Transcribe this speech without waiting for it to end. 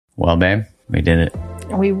Well, babe, we did it.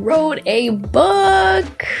 We wrote a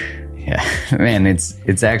book. Yeah, man,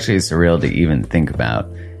 it's actually surreal to even think about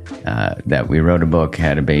that we wrote a book,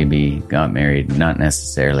 had a baby, got married, not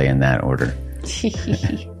necessarily in that order.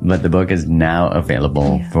 But the book is now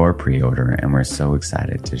available for pre-order, and we're so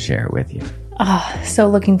excited to share it with you. Oh, so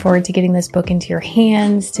looking forward to getting this book into your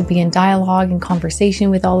hands, to be in dialogue and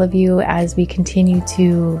conversation with all of you as we continue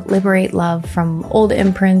to liberate love from old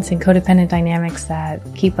imprints and codependent dynamics that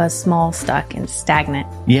keep us small, stuck, and stagnant.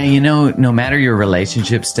 Yeah, no matter your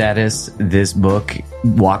relationship status, this book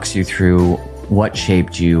walks you through what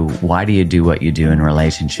shaped you, why do you do what you do in a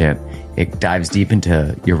relationship. It dives deep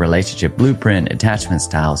into your relationship blueprint, attachment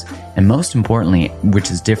styles, and most importantly,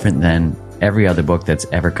 which is different than every other book that's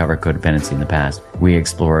ever covered codependency in the past, we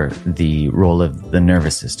explore the role of the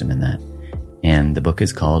nervous system in that. And the book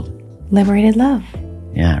is called Liberated Love.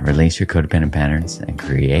 Yeah, release your codependent patterns and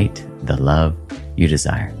create the love you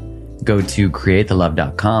desire. Go to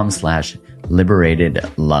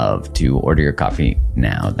createthelove.com/liberatedlove to order your copy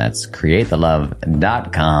now. That's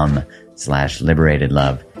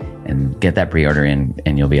createthelove.com/liberatedlove and get that pre-order in,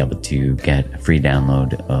 and you'll be able to get a free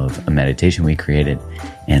download of a meditation we created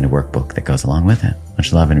and a workbook that goes along with it.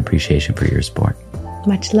 Much love and appreciation for your support.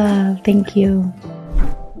 Much love. Thank you.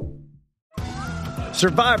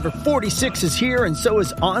 Survivor 46 is here, and so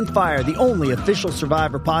is On Fire, the only official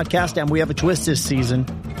Survivor podcast, and we have a twist this season.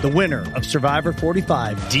 The winner of Survivor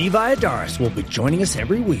 45, Dee Valladares, will be joining us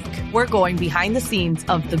every week. We're going behind the scenes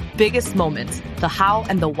of the biggest moments, the how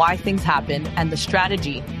and the why things happen, and the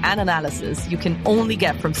strategy and analysis you can only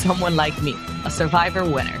get from someone like me, a Survivor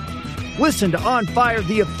winner. Listen to On Fire,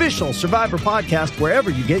 the official Survivor podcast, wherever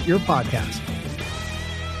you get your podcasts.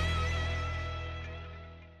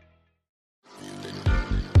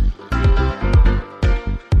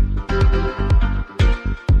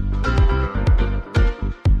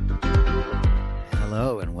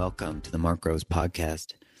 Welcome to the Mark Groves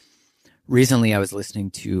podcast. Recently, I was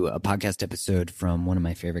listening to a podcast episode from one of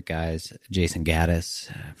my favorite guys, Jason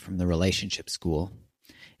Gaddis from the Relationship School.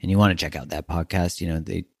 And you want to check out that podcast.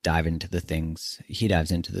 They dive into the things, he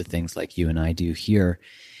dives into the things like you and I do here.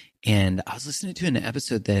 And I was listening to an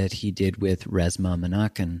episode that he did with Resmaa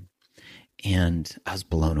Menakem, and I was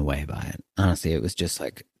blown away by it. Honestly, it was just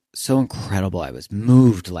like so incredible. I was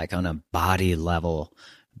moved like on a body level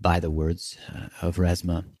by the words of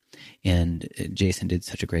Resmaa. And Jason did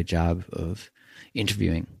such a great job of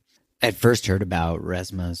interviewing. I first heard about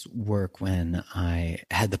Resmaa's work when I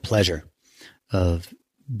had the pleasure of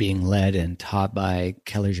being led and taught by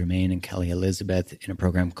Kelly Germain and Kelly Elizabeth in a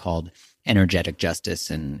program called Energetic Justice,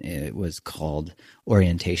 and it was called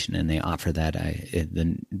Orientation, and they offer that.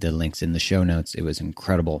 The link's in the show notes. It was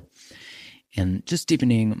incredible. And just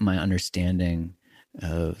deepening my understanding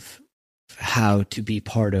of how to be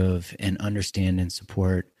part of and understand and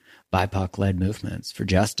support BIPOC-led movements for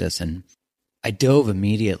justice. And I dove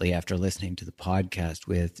immediately after listening to the podcast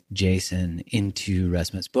with Jason into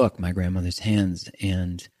Resmaa's book, My Grandmother's Hands,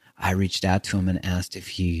 and I reached out to him and asked if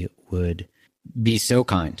he would be so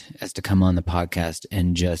kind as to come on the podcast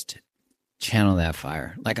and just channel that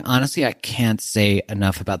fire. Like, honestly, I can't say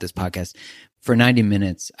enough about this podcast. For 90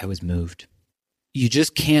 minutes, I was moved. You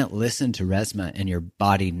just can't listen to Resmaa and your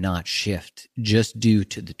body not shift just due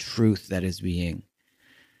to the truth that is being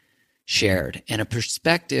shared, and a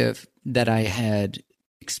perspective that I had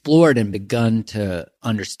explored and begun to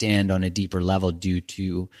understand on a deeper level due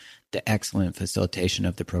to the excellent facilitation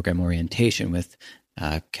of the program Orientation with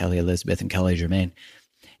Kelly Elizabeth and Kelly Germain.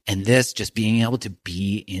 And this, just being able to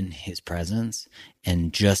be in his presence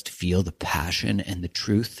and just feel the passion and the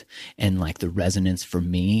truth and like the resonance for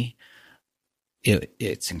me,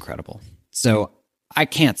 it's incredible. So I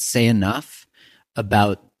can't say enough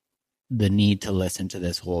about the need to listen to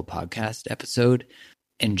this whole podcast episode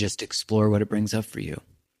and just explore what it brings up for you.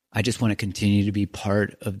 I just want to continue to be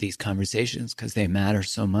part of these conversations because they matter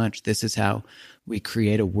so much. This is how we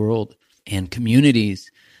create a world and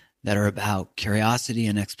communities that are about curiosity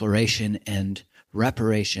and exploration and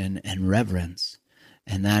reparation and reverence.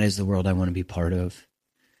 And that is the world I want to be part of.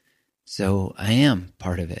 So I am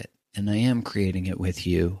part of it, and I am creating it with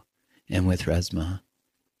you and with Resmaa.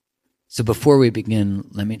 So before we begin,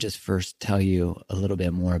 let me just first tell you a little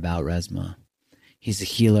bit more about Resmaa. He's a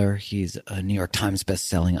healer. He's a New York Times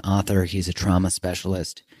bestselling author. He's a trauma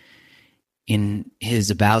specialist. In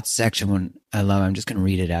his About section, I'm just going to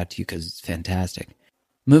read it out to you because it's fantastic.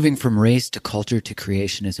 Moving from race to culture to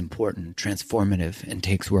creation is important, transformative, and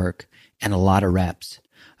takes work, and a lot of reps.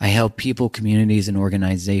 I help people, communities, and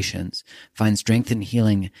organizations find strength and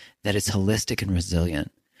healing that is holistic and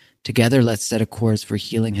resilient. Together, let's set a course for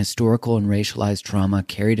healing historical and racialized trauma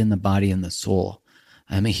carried in the body and the soul.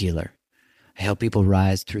 I'm a healer. I help people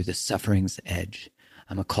rise through the suffering's edge.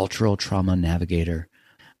 I'm a cultural trauma navigator.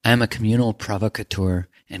 I am a communal provocateur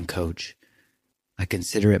and coach. I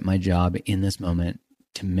consider it my job in this moment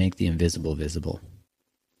to make the invisible visible.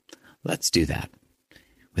 Let's do that.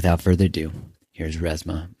 Without further ado, here's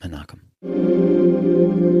Resmaa Menakem.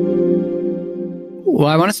 Well,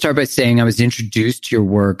 I want to start by saying I was introduced to your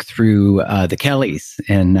work through the Kellys,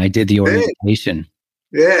 and I did the orientation.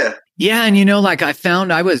 Yeah. Yeah, and I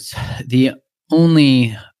found I was the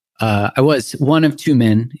only, I was one of two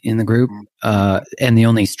men in the group, and the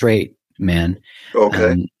only straight man.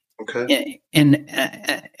 Okay. Okay. And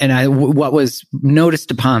what was noticed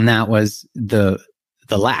upon that was the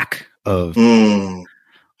lack of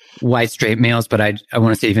white straight males, but I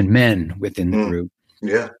want to say even men within the group.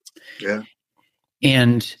 Yeah. Yeah.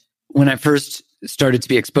 And when I first started to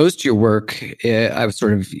be exposed to your work, I was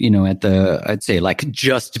sort of, I'd say like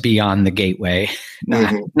just beyond the gateway.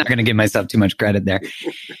 Not going to give myself too much credit there.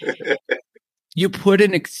 You put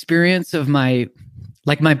an experience of my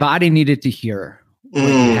body needed to hear what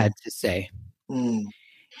you had to say. And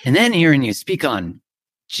then hearing you speak on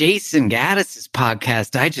Jason Gaddis's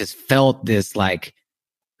podcast, I just felt this, like,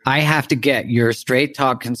 I have to get your straight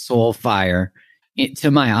talk and soul fire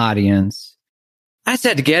to my audience. I just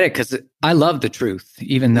had to get it because I love the truth,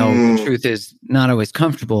 even though the truth is not always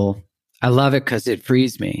comfortable. I love it because it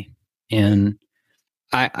frees me. And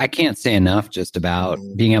I can't say enough just about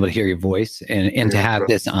being able to hear your voice and to have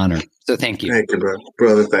this honor. So thank you. Thank you,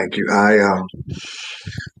 brother. Thank you. I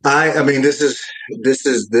mean, this is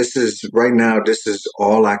right now, this is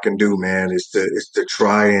all I can do, man, is to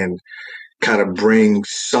try and kind of bring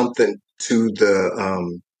something to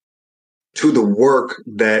the work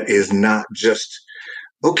that is not just,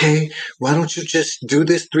 okay, why don't you just do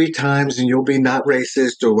this 3 times and you'll be not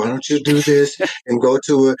racist? Or why don't you do this and go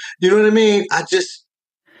to you know what I mean?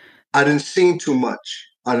 I didn't see too much.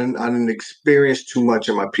 I didn't experience too much,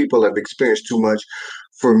 and my people have experienced too much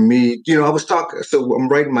for me. I was talking, so I'm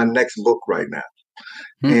writing my next book right now.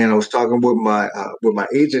 And I was talking with my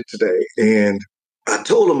agent today, and I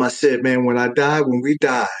told him, I said, man, when we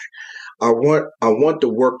die, I want the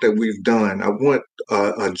work that we've done. I want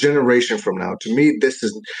a generation from now. To me, this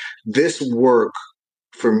work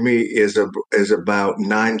for me is about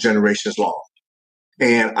 9 generations long,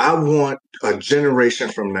 and I want a generation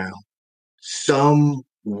from now, some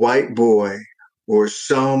white boy or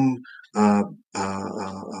some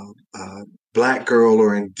black girl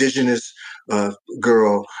or indigenous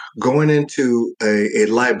girl going into a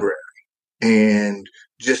library and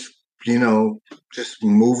just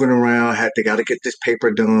moving around, they got to get this paper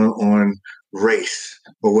done on race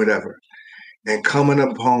or whatever, and coming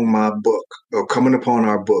upon my book or coming upon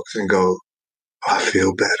our books and go, I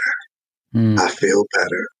feel better. I feel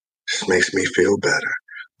better. This makes me feel better.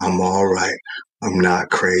 I'm all right. I'm not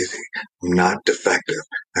crazy. I'm not defective.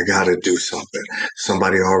 I got to do something.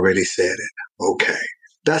 Somebody already said it. Okay.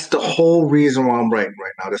 That's the whole reason why I'm writing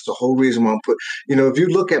right now. That's the whole reason why I'm if you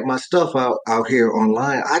look at my stuff out here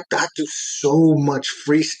online, I do so much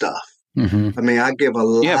free stuff. I mean, I give a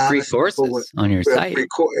lot free of courses on your site.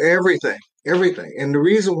 Everything. And the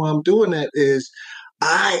reason why I'm doing that is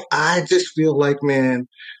I just feel like, man,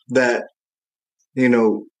 that,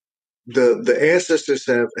 the ancestors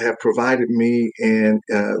have provided me and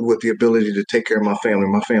with the ability to take care of my family.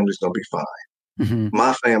 My family's gonna be fine.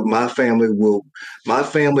 My family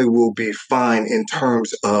will be fine in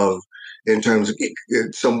terms of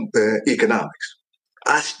some economics.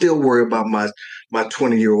 I still worry about my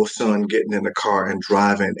 20-year-old son getting in the car and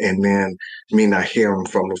driving, and then me not hearing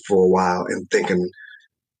from him for a while and thinking,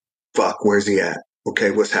 "Fuck, where's he at?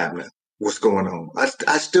 Okay, what's happening? What's going on?" I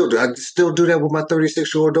still do that with my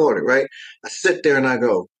 36-year-old daughter, right? I sit there and I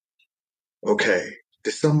go, okay,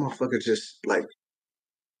 did some motherfucker just like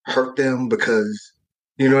hurt them because,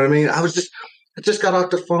 you know what I mean? I just got off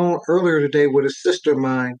the phone earlier today with a sister of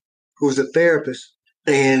mine who's a therapist,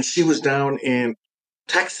 and she was down in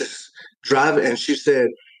Texas driving, and she said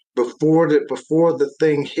before the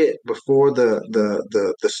thing hit, before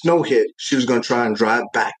the snow hit, she was going to try and drive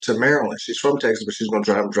back to Maryland. She's from Texas, but she's going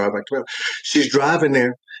to drive back to Maryland. She's driving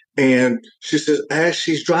there, and she says as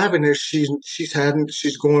she's driving there, she's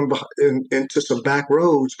going into some back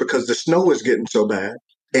roads because the snow is getting so bad,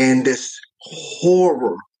 and this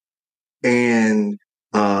horror and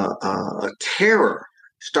terror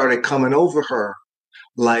started coming over her,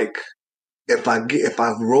 like, if I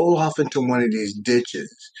roll off into one of these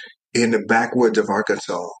ditches in the backwoods of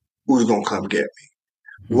Arkansas, who's gonna come get me?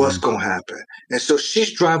 What's going to happen? And so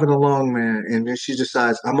she's driving along, man, and then she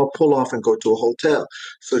decides, I'm going to pull off and go to a hotel.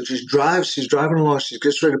 So she's driving along, she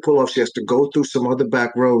gets ready to pull off. She has to go through some other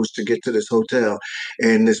back roads to get to this hotel,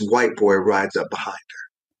 and this white boy rides up behind her.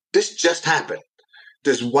 This just happened.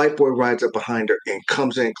 This white boy rides up behind her and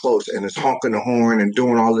comes in close and is honking the horn and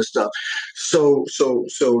doing all this stuff. So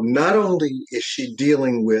not only is she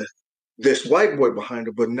dealing with this white boy behind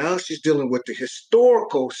her, but now she's dealing with the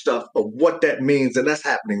historical stuff of what that means, and that's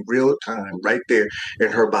happening real time right there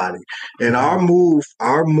in her body. And our move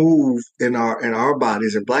in our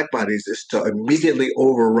bodies and Black bodies is to immediately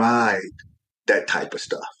override that type of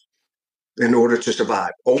stuff in order to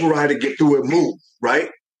survive. Override it, get through it, move, right?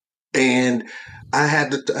 And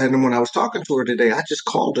and when I was talking to her today, I just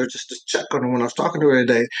called her just to check on her. When I was talking to her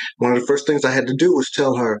today, one of the first things I had to do was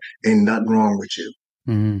tell her, ain't nothing wrong with you.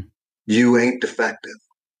 Mm-hmm. You ain't defective.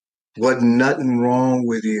 Wasn't nothing wrong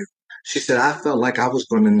with you. She said, I felt like I was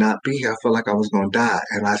going to not be here. I felt like I was going to die.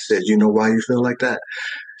 And I said, you know why you feel like that?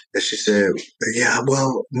 And she said, yeah,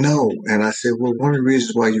 well, no. And I said, well, one of the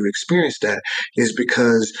reasons why you experienced that is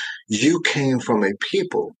because you came from a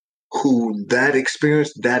people who that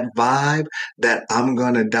experience, that vibe, that I'm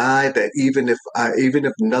going to die, that even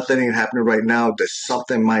if nothing ain't happening right now, that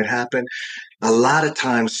something might happen, a lot of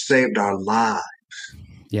times saved our lives.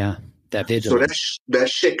 Yeah. That vigilance. So that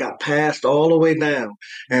shit got passed all the way down.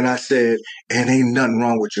 And I said, and ain't nothing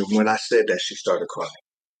wrong with you. When I said that, she started crying.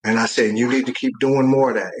 And I said, you need to keep doing more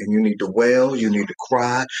of that. And you need to wail. You need to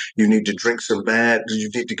cry. You need to drink you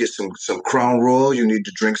need to get some Crown Royal. You need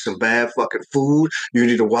to drink some bad fucking food. You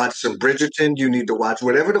need to watch some Bridgerton. You need to watch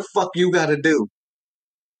whatever the fuck you got to do.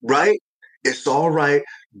 Right? It's all right.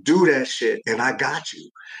 Do that shit. And I got you.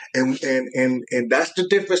 And that's the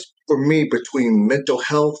difference for me between mental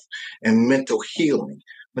health and mental healing.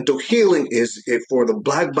 Mental healing for the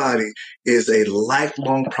Black body is a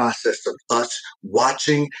lifelong process of us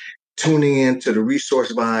watching, tuning into the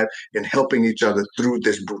resource vibe, and helping each other through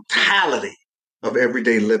this brutality of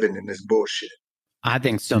everyday living in this bullshit. I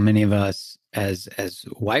think so many of us as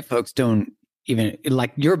white folks don't even,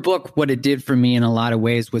 like your book, what it did for me in a lot of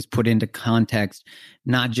ways was put into context,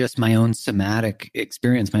 not just my own somatic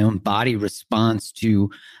experience, my own body response to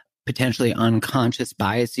potentially unconscious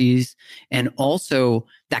biases, and also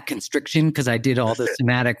that constriction, because I did all the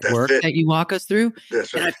somatic work that you walk us through.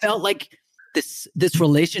 That's right. And I felt like this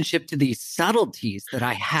relationship to these subtleties that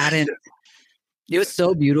I hadn't, it was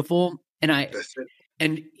so beautiful.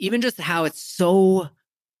 And even just how it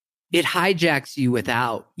hijacks you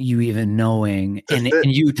without you even knowing. And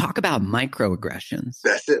you talk about microaggressions.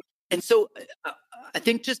 That's it. And so I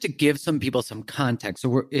think just to give some people some context,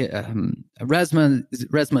 so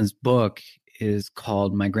Resmaa's book is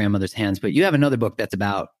called My Grandmother's Hands, but you have another book that's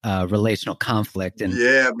about relational conflict, and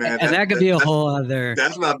yeah, man, and that could be a whole other.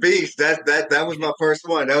 That's my beast. That was my first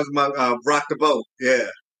one. That was my rock the boat. Yeah.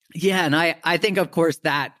 Yeah, and I think, of course,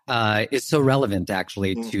 that is so relevant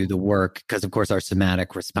actually to the work, because, of course, our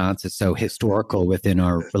somatic response is so historical within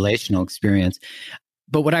our relational experience.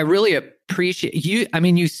 But what I really appreciate,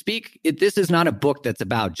 you speak, this is not a book that's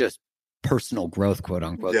about just personal growth, quote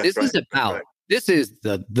unquote. This is about, this is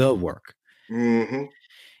the work. Mm-hmm.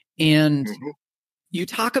 And you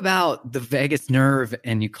talk about the vagus nerve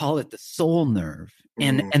and you call it the soul nerve.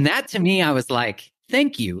 And that to me, I was like,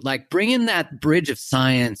 thank you. Like bringing that bridge of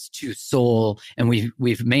science to soul. And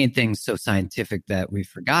we've made things so scientific that we've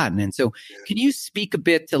forgotten. And so can you speak a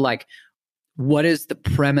bit to like, what is the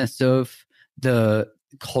premise of the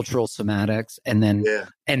cultural somatics, and then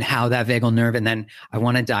and how that vagal nerve, and then I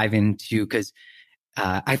want to dive into, because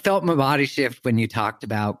I felt my body shift when you talked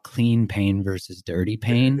about clean pain versus dirty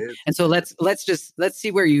pain, and so let's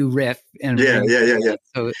see where you riff. And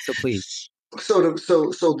So please. So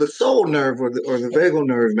the soul nerve or the vagal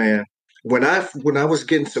nerve, man. When I was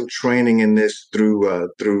getting some training in this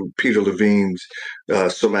through Peter Levine's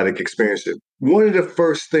somatic experiences, one of the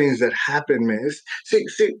first things that happened, man, is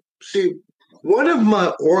see. One of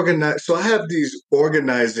my so I have these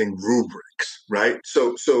organizing rubrics, right?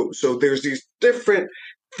 So there's these different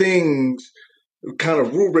things, kind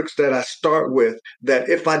of rubrics that I start with, that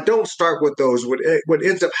if I don't start with those, what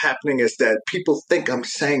ends up happening is that people think I'm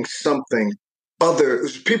saying something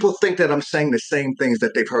people think that I'm saying the same things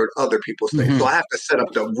that they've heard other people say. Mm-hmm. So I have to set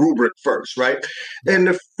up the rubric first, right?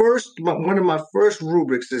 And one of my first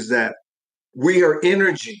rubrics is that we are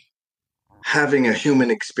energy having a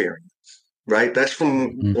human experience. Right? That's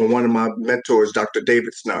from one of my mentors, Dr.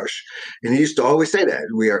 David Snarsh. And he used to always say that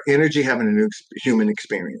we are energy having a new human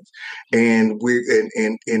experience. And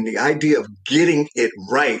and the idea of getting it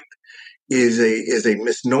right is a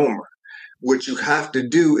misnomer. what you have to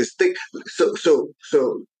do is think.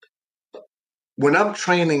 So when I'm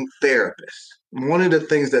training therapists, one of the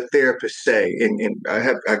things that therapists say, and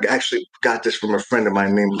I actually got this from a friend of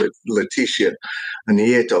mine named Leticia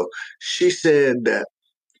Nieto. She said that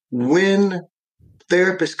when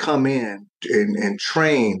therapists come in and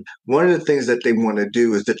train, one of the things that they want to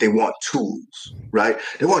do is that they want tools, right?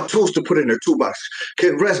 They want tools to put in their toolbox.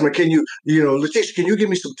 Resmaa, Letitia, can you give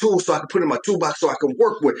me some tools so I can put in my toolbox so I can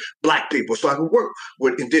work with Black people, so I can work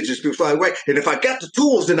with Indigenous people, and if I got the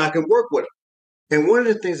tools, then I can work with them. And one of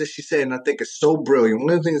the things that she said, and I think is so brilliant,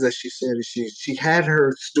 one of the things that she said is she had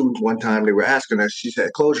her students one time, they were asking her, she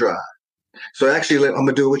said, close your eye. So actually, I'm going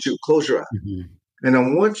to do it with you. Close your eye. Mm-hmm. And I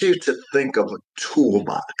want you to think of a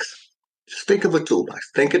toolbox. Just think of a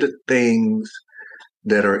toolbox. Think of the things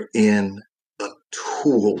that are in a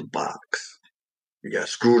toolbox. You got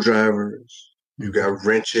screwdrivers, you got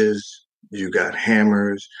wrenches, you got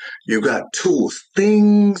hammers, you got tools,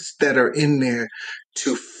 things that are in there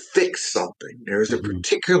to fix something. There's a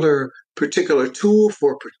particular tool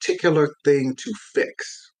for a particular thing to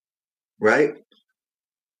fix, right?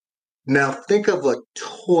 Now think of a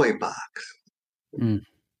toy box. Mm.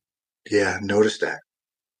 Yeah, notice that.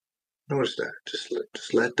 Notice that.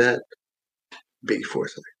 Just let that be for a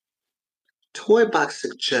second. Toy box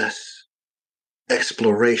suggests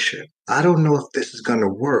exploration. I don't know if this is going to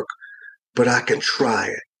work, but I can try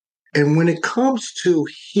it. And when it comes to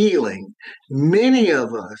healing, many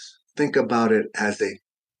of us think about it as a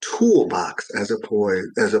toolbox as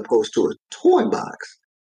opposed to a toy box.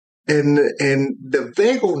 And the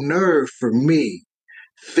vagal nerve for me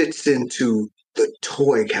fits into the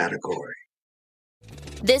toy category.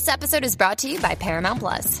 This episode is brought to you by Paramount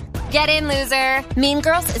Plus. Get in, loser! Mean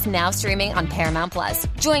Girls is now streaming on Paramount Plus.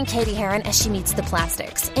 Join Katie Heron as she meets the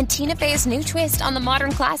plastics in Tina Fey's new twist on the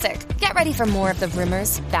modern classic. Get ready for more of the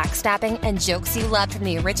rumors, backstabbing, and jokes you loved from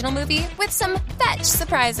the original movie with some fetch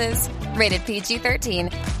surprises. Rated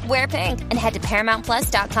PG-13. Wear pink and head to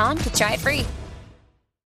ParamountPlus.com to try it free.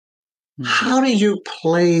 How do you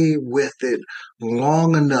play with it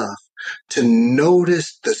long enough to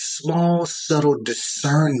notice the small, subtle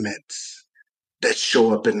discernments that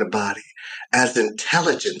show up in the body as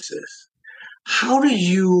intelligences? How do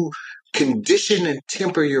you condition and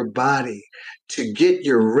temper your body to get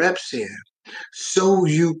your reps in so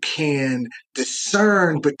you can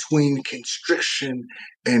discern between constriction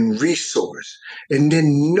and resource? And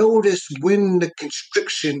then notice when the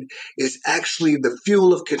constriction is actually, the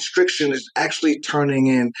fuel of constriction is actually turning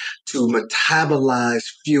into metabolized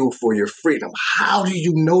fuel for your freedom. How do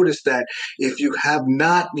you notice that if you have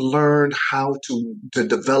not learned how to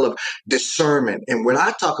develop discernment? And what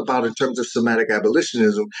I talk about in terms of somatic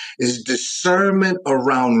abolitionism is discernment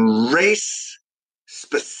around race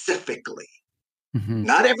specifically. Mm-hmm.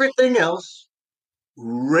 Not everything else,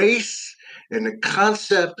 race and the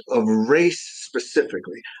concept of race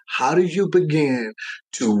specifically. How do you begin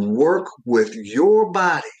to work with your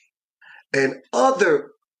body and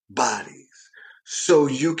other bodies so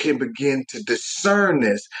you can begin to discern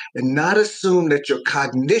this and not assume that your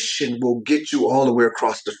cognition will get you all the way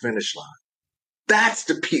across the finish line? That's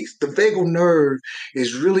the piece. The vagal nerve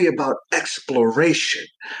is really about exploration,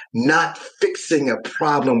 not fixing a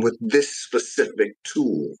problem with this specific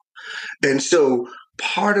tool. And so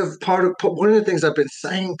part of one of the things I've been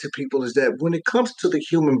saying to people is that when it comes to the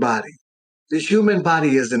human body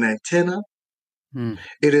is an antenna,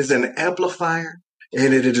 it is an amplifier,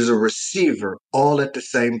 and it is a receiver all at the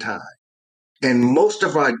same time. And most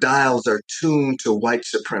of our dials are tuned to white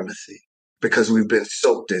supremacy, because we've been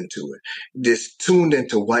soaked into it. It's tuned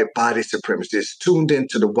into white body supremacy. It's tuned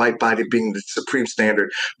into the white body being the supreme standard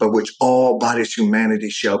by which all bodies, humanity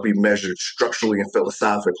shall be measured structurally and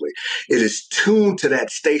philosophically. It is tuned to that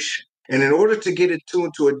station. And in order to get it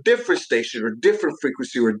tuned to a different station or different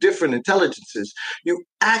frequency or different intelligences, you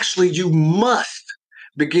must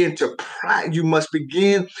begin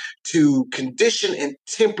to condition and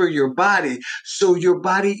temper your body so your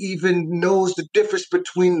body even knows the difference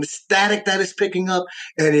between the static that it's picking up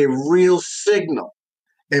and a real signal.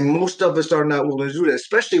 And most of us are not willing to do that,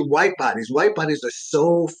 especially white bodies. White bodies are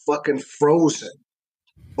so fucking frozen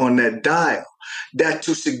on that dial that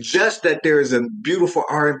to suggest that there is a beautiful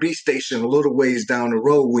R&B station a little ways down the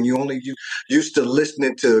road when you only used to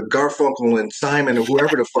listening to Garfunkel and Simon or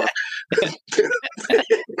whoever the fuck.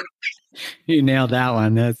 You nailed that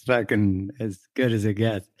one. That's fucking as good as it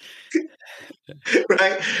gets.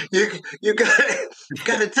 Right? You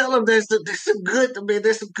gotta tell them there's some good. I mean,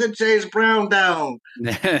 there's some good James Brown down.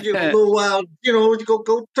 A little while. You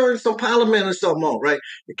go turn some Parliament or something on. Right?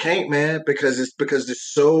 You can't, man, because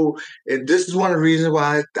it's so. This is one of the reasons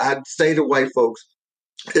why I say to white folks,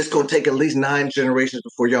 it's gonna take at least 9 generations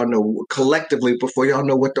before y'all know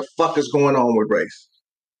what the fuck is going on with race.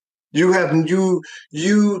 You have the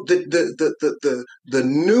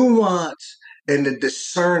nuance and the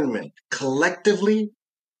discernment collectively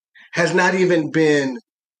has not even been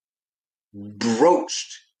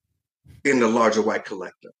broached in the larger white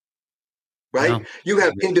collective. Right? No. You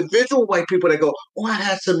have individual white people that go, "Oh, I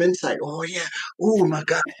had some insight. Oh yeah. Oh my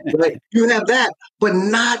God." Right? You have that, but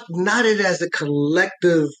not it as a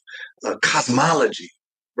collective cosmology.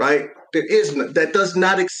 Right? That does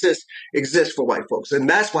not exist for white folks, and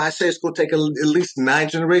that's why I say it's going to take at least 9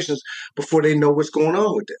 generations before they know what's going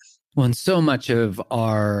on with this. Well, and so much of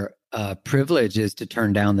our privilege is to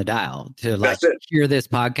turn down the dial, to like hear this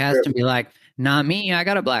podcast and be like, "Not me. I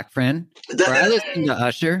got a black friend. Or I listen to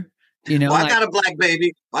Usher." I got a black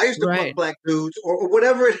baby. I used to fuck black dudes, or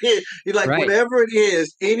whatever it is. Whatever it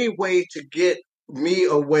is, any way to get me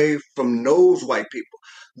away from those white people.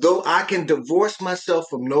 Though I can divorce myself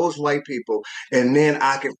from those white people, and then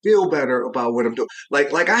I can feel better about what I'm doing.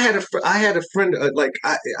 Like I had a friend.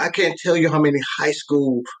 I can't tell you how many high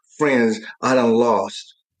school friends I done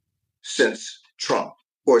lost since Trump,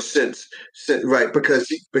 or since right, because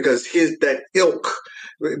that ilk,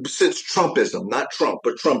 since Trumpism, not Trump,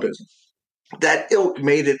 but Trumpism, that ilk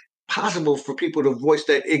made it possible for people to voice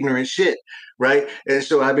that ignorant shit, right? And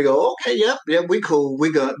so I'd be go, okay, yep, we cool,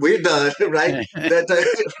 we're done, right?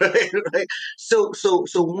 Right. So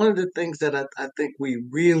one of the things that I think we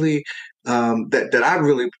really that I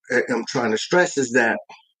really am trying to stress is that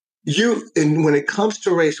when it comes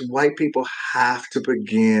to race, white people have to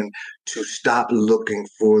begin to stop looking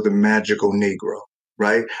for the magical Negro.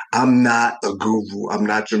 Right? I'm not a guru. I'm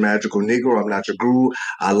not your magical Negro. I'm not your guru.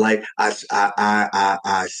 I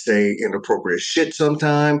say inappropriate shit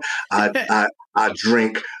sometimes. I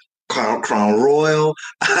drink Crown Royal.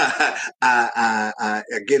 I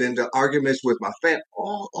get into arguments with my family.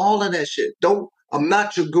 All of that shit. I'm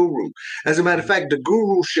not your guru. As a matter of fact, the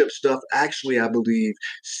guruship stuff actually, I believe,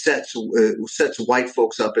 sets white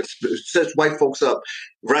folks up. It sets white folks up,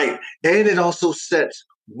 right? And it also sets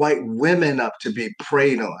white women up to be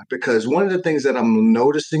preyed on. Because one of the things that I'm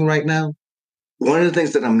noticing right now,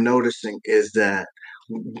 is that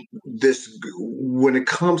when it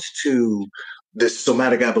comes to this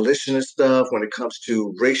somatic abolitionist stuff, when it comes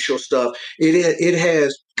to racial stuff, it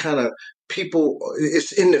has kind of people,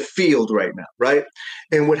 it's in the field right now, right?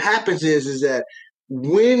 And what happens is that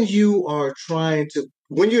when you're trying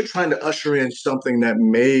to usher in something that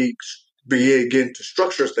may begin to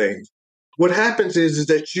structure things, what happens is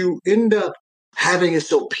that you end up having it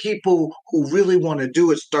so people who really want to do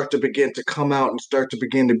it start to begin to come out and start to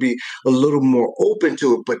begin to be a little more open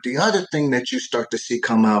to it. But the other thing that you start to see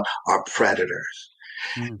come out are predators.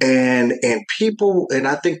 And people, and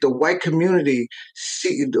I think the white community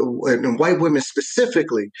and white women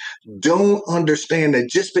specifically don't understand that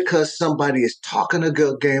just because somebody is talking a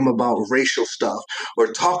good game about racial stuff or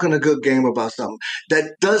talking a good game about something,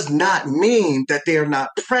 that does not mean that they are not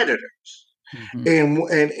predators.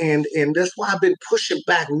 Mm-hmm. And that's why I've been pushing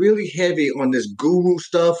back really heavy on this guru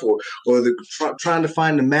stuff, or trying to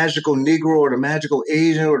find the magical Negro or the magical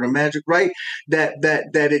Asian or the magic, right? That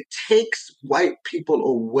it takes white people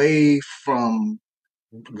away from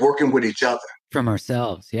working with each other, from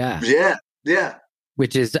ourselves. Yeah.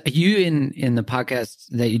 Which is you in the podcast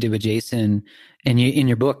that you did with Jason, and in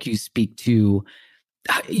your book you speak to.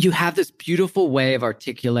 You have this beautiful way of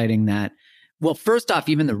articulating that. Well, first off,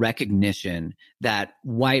 even the recognition that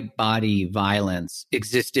white body violence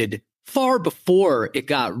existed far before it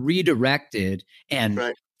got redirected and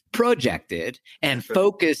projected and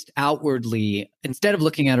focused outwardly, instead of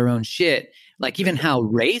looking at our own shit, like even how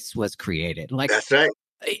race was created. Like, that's right.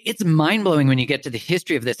 It's mind-blowing when you get to the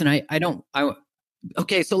history of this. And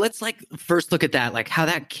okay, so let's first look at that, like how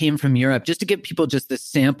that came from Europe, just to give people just this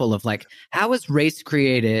sample of like, how was race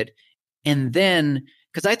created? And then,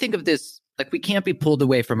 because I think of this, like, we can't be pulled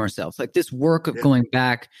away from ourselves. Like this work of going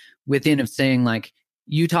back within, of saying, like,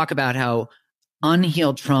 you talk about how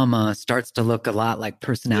unhealed trauma starts to look a lot like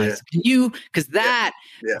personalities. Can you, because that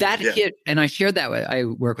hit, and I shared that I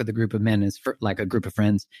work with a group of men, like a group of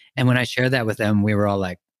friends. And when I shared that with them, we were all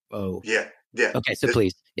like, oh. Yeah. Okay, so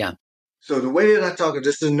please. Yeah. So the way that I talk,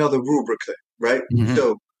 this is another rubric thing, right? Mm-hmm.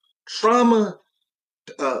 So trauma,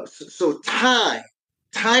 so time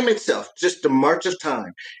time itself, just the march of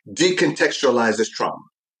time, decontextualizes trauma,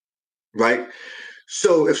 right?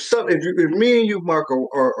 So if me and you, Mark,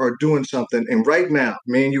 are doing something, and right now,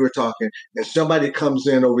 me and you are talking, and somebody comes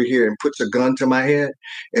in over here and puts a gun to my head,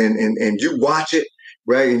 and you watch it,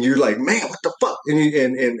 right, and you're like, man, what the fuck,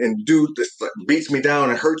 and dude this like, beats me down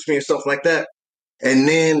and hurts me and stuff like that, and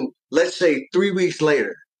then let's say 3 weeks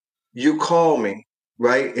later, you call me,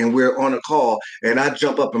 right, and we're on a call, and I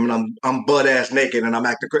jump up and I'm butt ass naked and I'm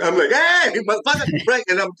acting crazy. I'm like, hey, motherfucker, right,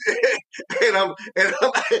 and I'm and I'm and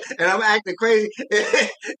I'm and I'm acting crazy.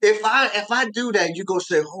 If I do that, you go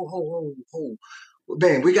say, ho,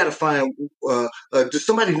 man, we got to find. Does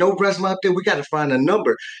somebody know Resmaa up there? We got to find a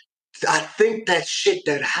number. I think that shit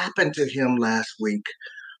that happened to him last week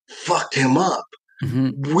fucked him up.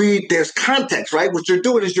 There's context, right? What you're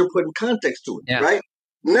doing is you're putting context to it, right?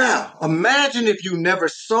 Now, imagine if you never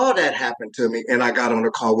saw that happen to me and I got on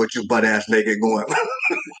a call with you butt ass naked going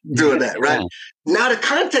doing that, right? Now the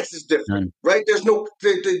context is different, right?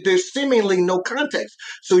 There's seemingly no context.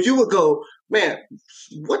 So you would go, man,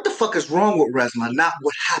 what the fuck is wrong with Resmaa? Not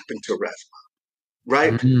what happened to Resmaa,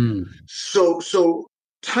 right? So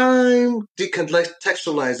time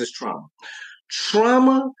decontextualizes trauma.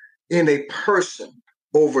 Trauma in a person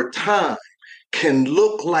over time can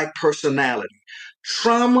look like personality.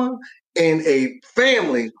 Trauma in a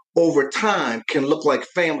family over time can look like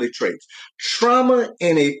family traits. Trauma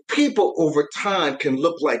in a people over time can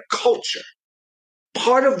look like culture.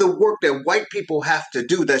 Part of the work that white people have to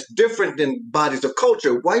do that's different than bodies of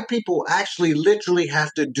culture, white people actually literally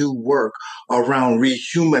have to do work around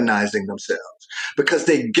rehumanizing themselves because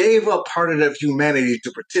they gave up part of their humanity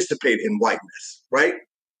to participate in whiteness, right?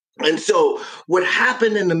 And so what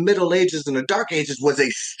happened in the Middle Ages and the Dark Ages was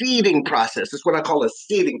a seeding process. It's what I call a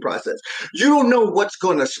seeding process. You don't know what's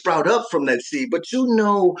going to sprout up from that seed, but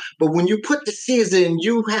when you put the seeds in,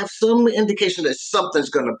 you have some indication that something's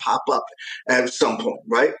going to pop up at some point,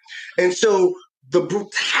 right? And so the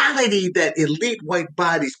brutality that elite white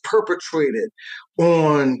bodies perpetrated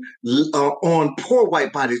on poor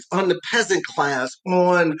white bodies, on the peasant class,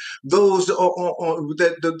 on those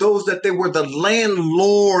those that they were the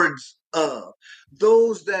landlords of,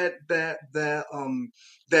 those that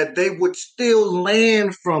they would steal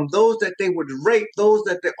land from, those that they would rape,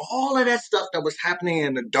 all of that stuff that was happening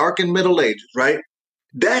in the Dark and Middle Ages, right?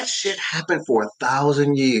 That shit happened for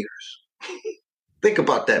 1,000 years. Think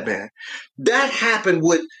about that, man. That happened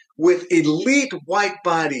with elite white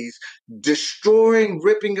bodies destroying,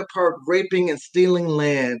 ripping apart, raping, and stealing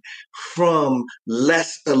land from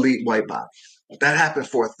less elite white bodies. That happened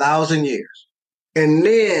for 1,000 years. And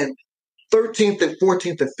then 13th and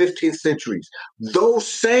 14th and 15th centuries, those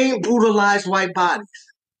same brutalized white bodies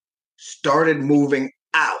started moving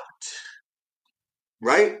out,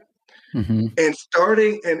 right? And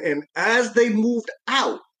as they moved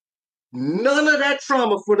out, none of that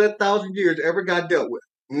trauma for that 1,000 years ever got dealt with.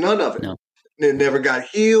 None of it. No. It never got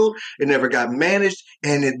healed. It never got managed.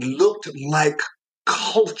 And it looked like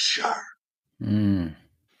culture.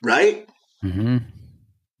 Right?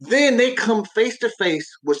 Then they come face to face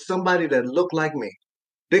with somebody that looked like me.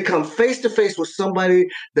 They come face to face with somebody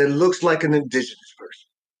that looks like an indigenous person.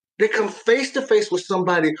 They come face to face with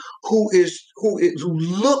somebody who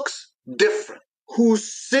looks different,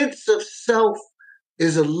 whose sense of self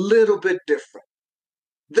is a little bit different.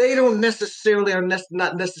 They don't necessarily are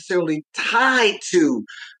not necessarily tied to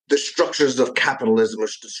the structures of capitalism or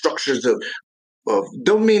the structures of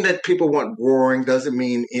don't mean that people want warring, doesn't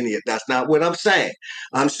mean any of that's not what I'm saying.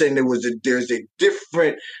 I'm saying there's a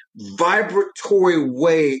different vibratory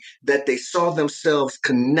way that they saw themselves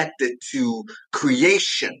connected to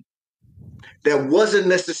creation that wasn't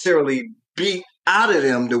necessarily beat out of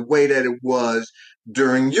them the way that it was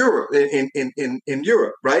during Europe, in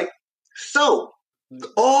Europe, right? So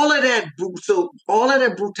all of that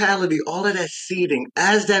brutality, all of that seeding,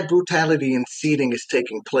 as that brutality and seeding is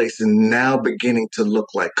taking place and now beginning to look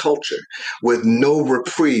like culture with no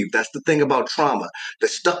reprieve. That's the thing about trauma. The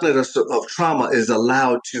stuckness of trauma is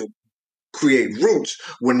allowed to create roots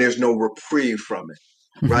when there's no reprieve from it,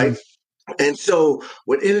 right? And so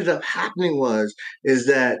what ended up happening is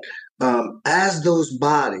that as those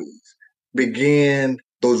bodies began,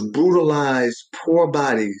 those brutalized, poor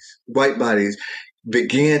bodies, white bodies,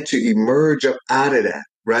 began to emerge up out of that,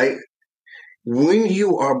 right? When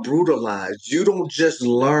you are brutalized, you don't just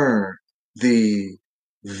learn the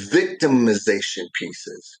victimization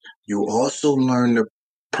pieces. You also learn the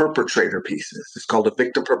perpetrator pieces. It's called the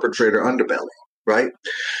victim-perpetrator underbelly, right?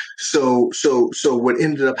 So what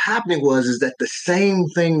ended up happening is that the same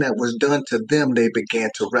thing that was done to them, they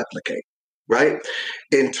began to replicate, right?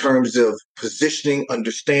 In terms of positioning,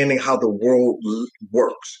 understanding how the world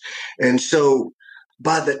works. And so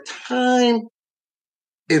by the time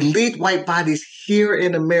elite white bodies here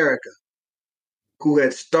in America, who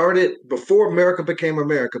had started before America became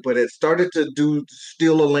America, but had started to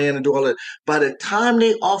steal the land and do all that, by the time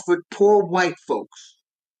they offered poor white folks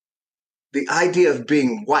the idea of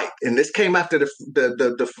being white, and this came after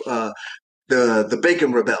the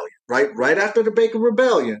Bacon Rebellion, right? Right after the Bacon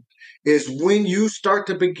Rebellion is when you start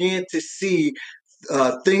to begin to see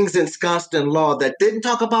things ensconced in law that didn't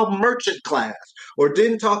talk about merchant class or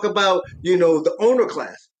didn't talk about, the owner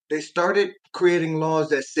class. They started creating laws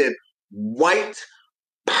that said white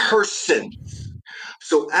persons.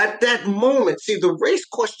 So at that moment, see, the race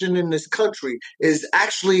question in this country is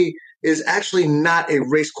actually not a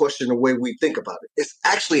race question the way we think about it. It's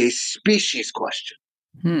actually a species question.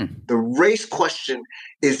 The race question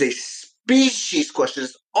is a species question.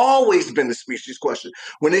 It's always been a species question.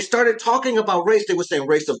 When they started talking about race, they were saying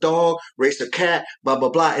race of dog, race of cat, blah, blah,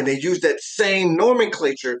 blah. And they used that same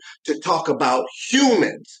nomenclature to talk about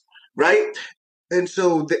humans, right? And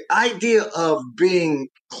so the idea of being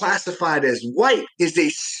classified as white is a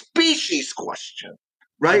species question,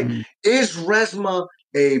 right? Mm-hmm. Is Resmaa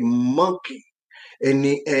a monkey? And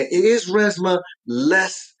is Resmaa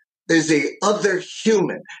is a other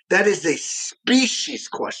human? That is a species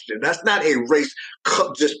question. That's not a race,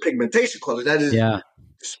 just pigmentation question. That is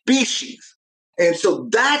species. And so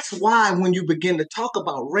that's why when you begin to talk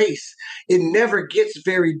about race, it never gets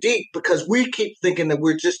very deep because we keep thinking that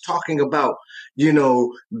we're just talking about,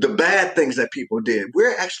 the bad things that people did.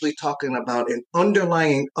 We're actually talking about an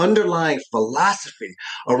underlying philosophy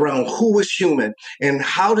around who is human and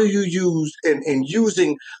how do you use and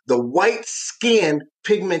using the white skin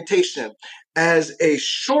pigmentation as a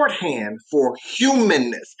shorthand for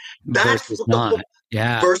humanness. That's versus not.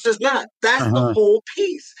 Yeah. Versus not. That's the whole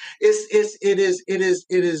piece. It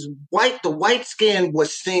is white. The white skin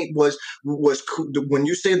was when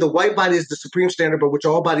you say the white body is the supreme standard by which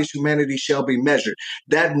all bodies humanity shall be measured.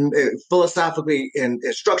 That philosophically and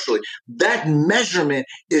structurally, that measurement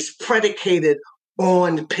is predicated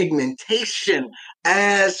on pigmentation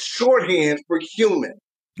as shorthand for human.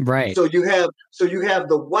 Right. So you have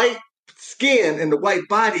the white skin and the white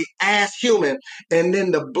body as human, and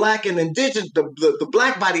then the black and indigenous, the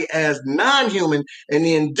black body as non-human, and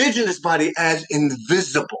the indigenous body as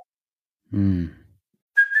invisible.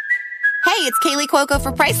 Hey, it's Kaylee Cuoco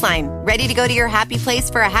for Priceline. Ready to go to your happy place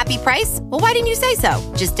for a happy price? Well, why didn't you say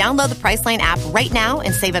so? Just download the Priceline app right now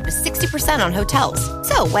and save up to 60% on hotels.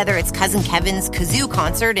 So whether it's Cousin Kevin's Kazoo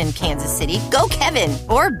Concert in Kansas City, go Kevin,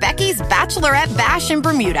 or Becky's Bachelorette Bash in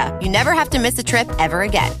Bermuda, you never have to miss a trip ever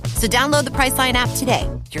again. So download the Priceline app today.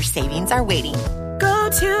 Your savings are waiting. Go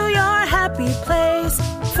to your happy place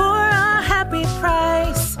for a happy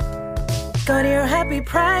price. Go to your happy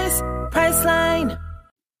price, Priceline.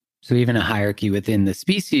 So even a hierarchy within the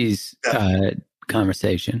species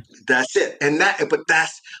conversation. That's it. And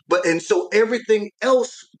so everything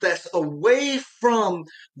else that's away from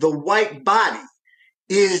the white body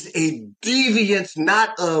is a deviance,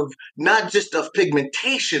 not just of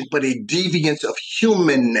pigmentation, but a deviance of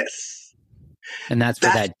humanness. And that's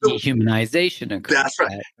where that dehumanization occurs. That's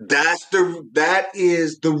right. That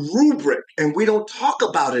is the rubric, and we don't talk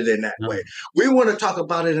about it in that way. We want to talk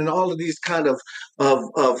about it in all of these kind of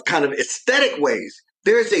aesthetic ways.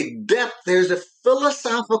 There's a depth. There's a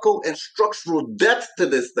philosophical and structural depth to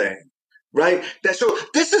this thing, right? So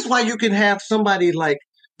this is why you can have somebody like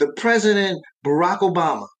the President Barack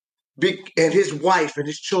Obama and his wife and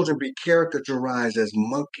his children be caricaturized as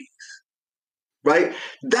monkeys. Right?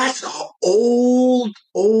 That's an old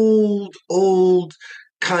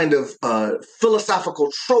kind of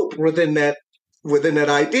philosophical trope within that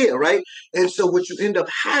idea, right? And so what you end up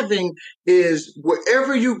having is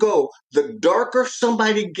wherever you go, the darker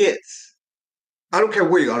somebody gets. I don't care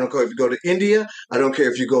where you go. I don't care if you go to India. I don't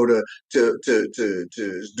care if you go to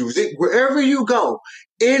wherever you go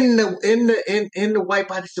in the white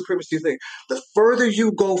body supremacy thing. The further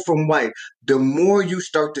you go from white, the more you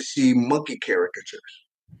start to see monkey caricatures.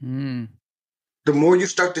 The more you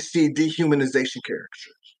start to see dehumanization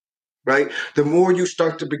caricatures, right? The more you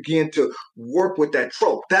start to begin to work with that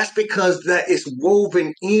trope. That's because that is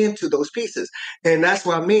woven into those pieces, and that's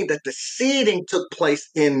what I mean that the seeding took place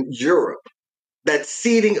in Europe. That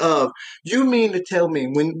seeding of, you mean to tell me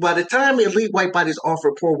when by the time elite white bodies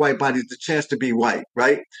offer poor white bodies the chance to be white,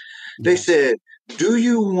 right? They said, do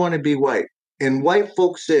you want to be white? And white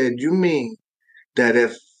folks said, you mean that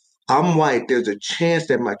if I'm white, there's a chance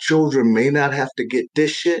that my children may not have to get this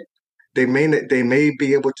shit? They may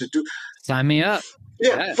be able to do. Sign me up.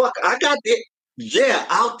 Yeah, fuck, I got it. Yeah,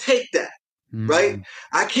 I'll take that. Right?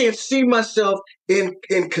 I can't see myself in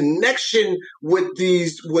connection with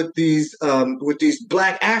these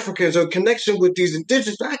black Africans or connection with these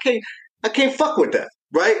indigenous. I can't fuck with that.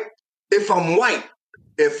 Right? If I'm white,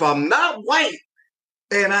 if I'm not white,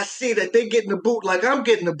 and I see that they getting the boot like I'm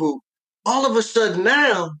getting the boot, all of a sudden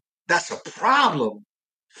now that's a problem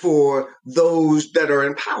for those that are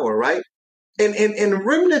in power, right? And the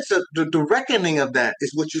remnants of the reckoning of that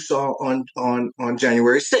is what you saw on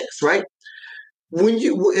January 6th, right? When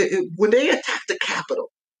they attack the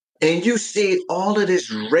Capitol and you see all of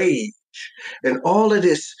this rage and all of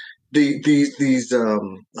this these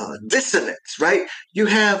dissonance, right? You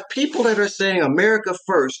have people that are saying America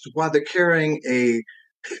first while they're carrying a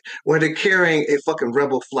fucking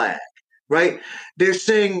rebel flag, right? They're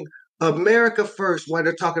saying America first while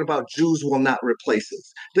they're talking about Jews will not replace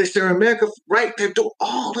us. They say America, right? They're doing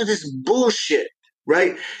all of this bullshit,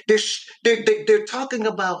 right? They're talking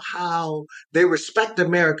about how they respect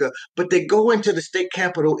America, but they go into the state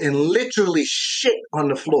capitol and literally shit on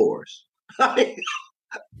the floors. I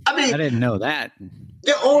mean, I didn't know that.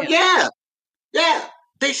 Yeah.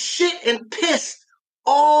 They shit and piss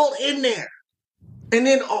all in there. And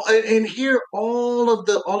then, and here, all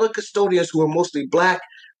the custodians who are mostly black,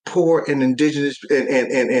 poor, and indigenous,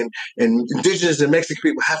 and indigenous and Mexican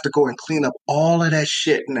people have to go and clean up all of that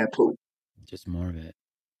shit in that poop. Just more of it.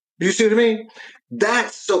 You see what I mean?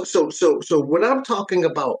 That's so. When I'm talking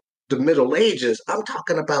about the Middle Ages, I'm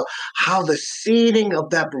talking about how the seeding of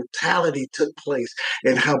that brutality took place,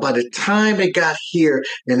 and how by the time it got here,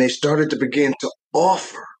 and they started to begin to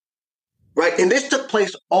offer. Right. And this took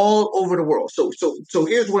place all over the world. So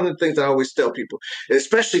here's one of the things I always tell people,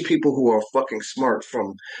 especially people who are fucking smart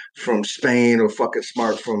from Spain or fucking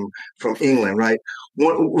smart from England. Right.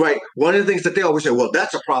 One of the things that they always say, well,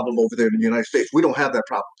 that's a problem over there in the United States. We don't have that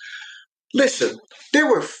problem. Listen, there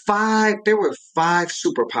were five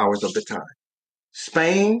superpowers of the time: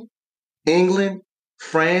 Spain, England,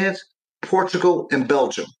 France, Portugal, and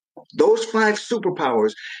Belgium. Those five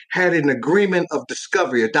superpowers had an agreement of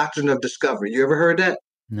discovery, a doctrine of discovery. You ever heard that?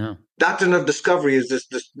 No. Doctrine of discovery is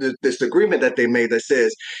this agreement that they made that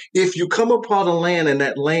says if you come upon a land and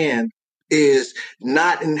that land is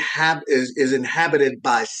not is inhabited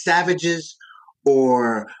by savages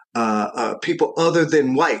or people other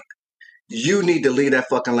than white, you need to leave that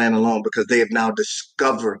fucking land alone because they have now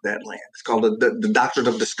discovered that land. It's called the doctrine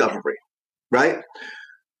of discovery, right?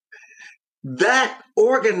 That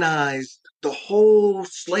organized the whole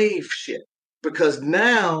slave shit because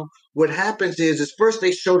now what happens is first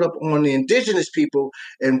they showed up on the indigenous people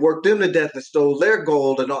and worked them to death and stole their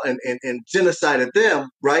gold and genocided them,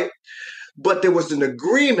 right? But there was an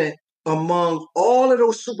agreement among all of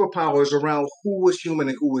those superpowers around who was human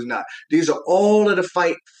and who was not. These are all of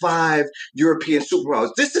the five European superpowers.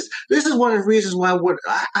 This is one of the reasons why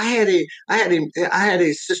I had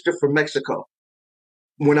a sister from Mexico.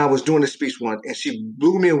 When I was doing the speech once, and she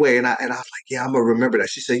blew me away, and I was like, yeah, I'm going to remember that.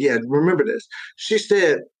 She said, yeah, remember this. She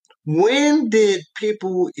said, when did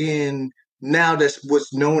people in now that's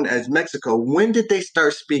what's known as Mexico, when did they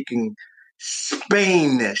start speaking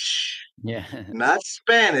Spanish? Yeah. Not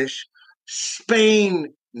Spanish,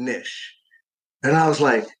 Spanish. And I was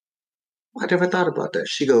like, I never thought about that.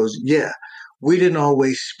 She goes, yeah, we didn't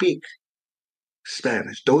always speak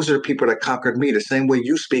Spanish. Those are the people that conquered me. The same way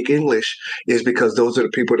you speak English is because those are the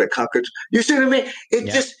people that conquered. You see what I mean?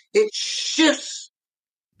 It shifts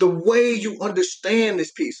the way you understand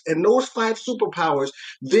this piece. And those five superpowers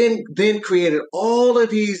then created all of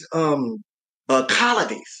these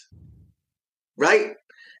colonies, right?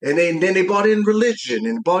 And then they brought in religion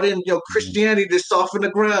and brought in Christianity to soften the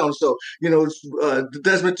ground. So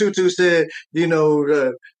Desmond Tutu said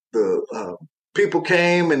the people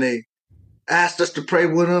came and they asked us to pray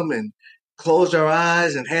with them and closed our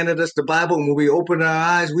eyes and handed us the Bible. And when we opened our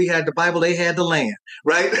eyes, we had the Bible, they had the land,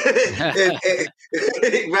 right?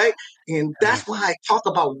 Right? And that's why I talk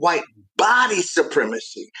about white body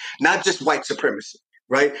supremacy, not just white supremacy,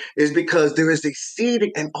 right? Is because there is a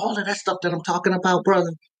seeding and all of that stuff that I'm talking about,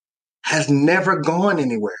 brother, has never gone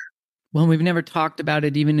anywhere. Well, we've never talked about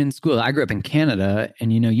it even in school. I grew up in Canada,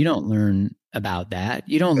 and you don't learn about that.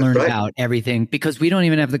 You don't learn about everything because we don't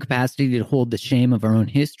even have the capacity to hold the shame of our own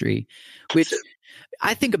history, which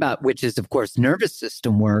I think about, which is, of course, nervous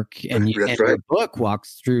system work. And, your book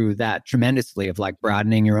walks through that tremendously of like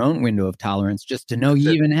broadening your own window of tolerance just to know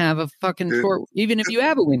you even have a fucking short, even if you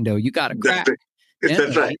have a window, you got to crack.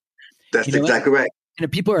 That's right. That's exactly right. And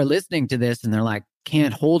if people are listening to this and they're like,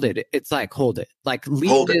 can't hold it, it's like, hold it. Like,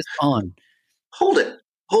 leave this on. Hold it.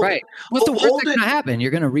 Hold right. it. What's the worst Hold that's it. going to happen? You're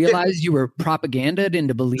going to realize you were propagandaed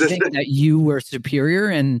into believing that you were superior,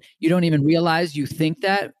 and you don't even realize you think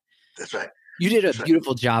that. That's right. You did a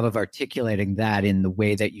beautiful job of articulating that in the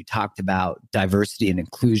way that you talked about diversity and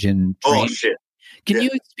inclusion training. Oh, shit. Can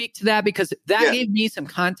you speak to that? Because that gave me some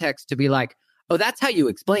context to be like, oh, that's how you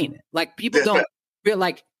explain it. Like, people don't feel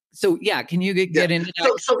like, so yeah, can you get into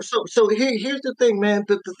that? So here's the thing, man.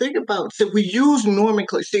 The thing about, so we use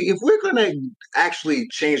nomenclature. See, if we're going to actually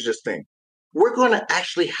change this thing, we're going to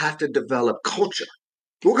actually have to develop culture.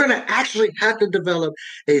 We're going to actually have to develop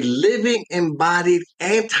a living, embodied,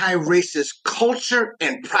 anti-racist culture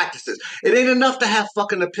and practices. It ain't enough to have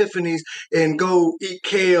fucking epiphanies and go eat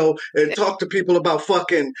kale and talk to people about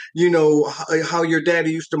fucking, you know, how your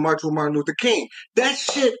daddy used to march with Martin Luther King. That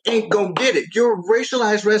shit ain't gonna get it. Your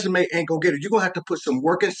racialized resume ain't gonna get it. You're gonna have to put some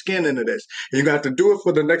work and skin into this. And you're gonna have to do it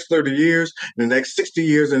for the next 30 years, the next 60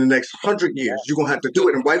 years, and the next 100 years. You're gonna have to do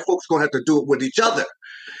it. And white folks gonna have to do it with each other.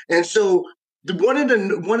 And so one of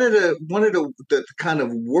the kind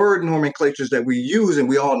of word nomenclatures that we use and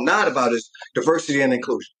we all nod about is diversity and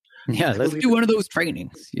inclusion. Yeah, let's do one of those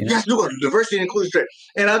trainings. You know? Yes, do a diversity and inclusion training.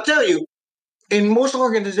 And I'll tell you, in most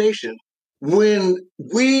organizations, when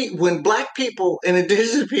Black people and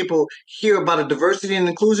Indigenous people hear about a diversity and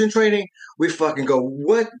inclusion training, we fucking go,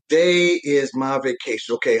 what day is my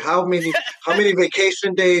vacation? Okay, how many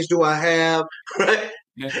vacation days do I have? Right?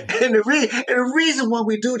 Yeah. And the reason why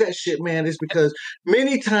we do that shit, man, is because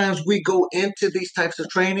many times we go into these types of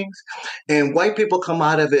trainings and white people come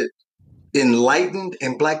out of it enlightened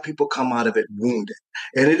and Black people come out of it wounded.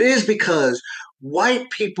 And it is because white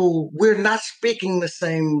people, we're not speaking the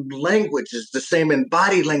same languages, the same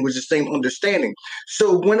embodied language, the same understanding.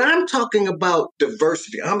 So when I'm talking about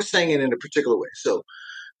diversity, I'm saying it in a particular way. So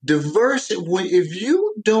diversity, if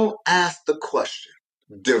you don't ask the question,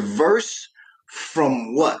 diverse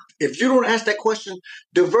from what? If you don't ask that question,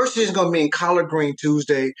 diversity is going to mean collard green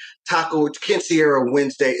Tuesday, taco quinceañera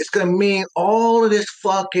Wednesday. It's going to mean all of this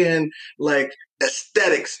fucking like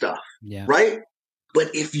aesthetic stuff, right?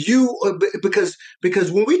 But if you, because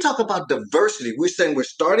when we talk about diversity, we're saying we're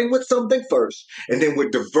starting with something first, and then we're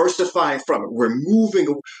diversifying from it. We're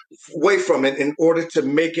moving away from it in order to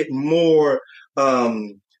make it more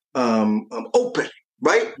open,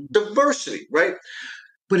 right? Diversity, right?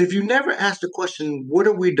 But if you never ask the question, what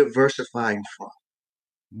are we diversifying from?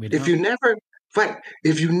 If you never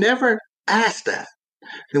ask that,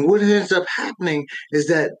 then what ends up happening is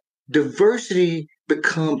that the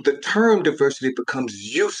term diversity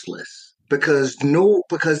becomes useless because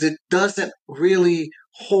it doesn't really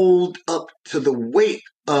hold up to the weight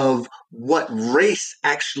of what race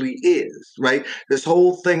actually is, right? This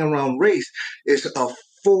whole thing around race has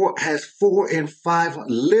 4 and 5,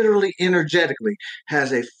 literally energetically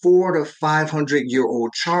has a 400 to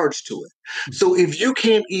 500-year-old charge to it. So if you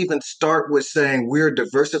can't even start with saying we're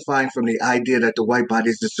diversifying from the idea that the white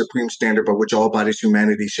body is the supreme standard by which all bodies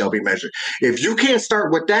humanity shall be measured, if you can't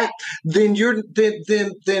start with that, then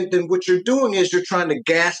then what you're doing is you're trying to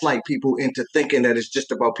gaslight people into thinking that it's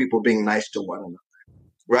just about people being nice to one another.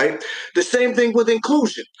 Right? The same thing with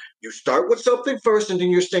inclusion. You start with something first, and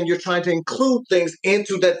then you're saying you're trying to include things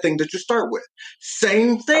into that thing that you start with.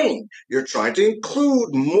 Same thing. You're trying to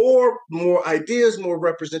include more ideas, more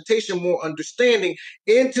representation, more understanding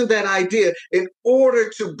into that idea in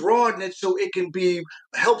order to broaden it so it can be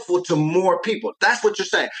helpful to more people. That's what you're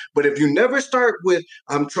saying. But if you never start with,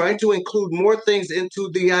 I'm trying to include more things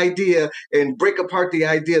into the idea and break apart the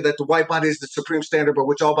idea that the white body is the supreme standard by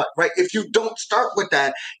which all bodies, right? If you don't start with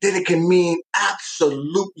that, then it can mean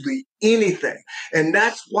absolutely anything. And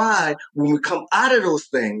that's why when we come out of those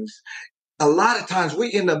things, a lot of times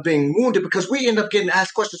we end up being wounded because we end up getting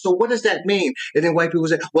asked questions. So what does that mean? And then white people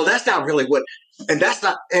say, well, that's not really what, and that's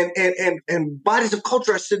not, and bodies of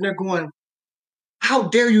culture are sitting there going, how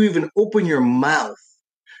dare you even open your mouth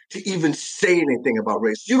to even say anything about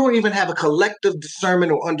race? You don't even have a collective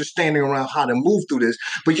discernment or understanding around how to move through this.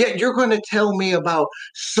 But yet you're going to tell me about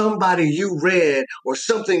somebody you read or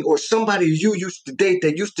something, or somebody you used to date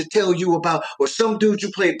that used to tell you about, or some dude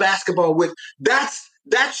you played basketball with. That's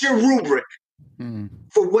your rubric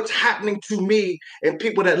for what's happening to me and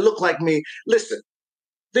people that look like me. Listen,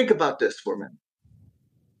 think about this for a minute.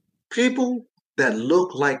 People that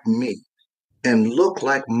look like me and look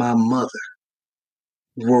like my mother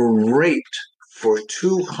were raped for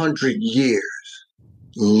 200 years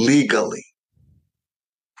legally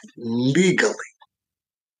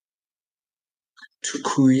to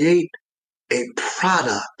create a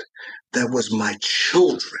product that was my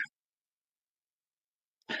children.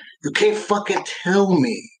 You can't fucking tell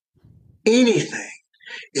me anything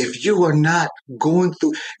If you are not going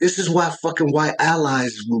through, this is why fucking white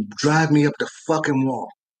allies will drive me up the fucking wall.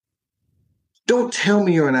 Don't tell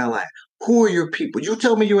me you're an ally. Who are your people? You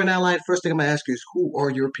tell me you're an ally, the first thing I'm going to ask you is, who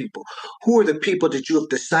are your people? Who are the people that you have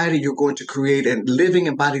decided you're going to create and living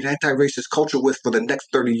embodied anti-racist culture with for the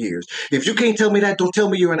next 30 years? If you can't tell me that, don't tell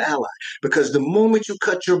me you're an ally. Because the moment you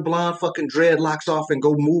cut your blonde fucking dreadlocks off and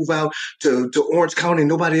go move out to Orange County,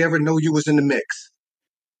 nobody ever know you was in the mix.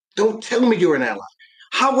 Don't tell me you're an ally.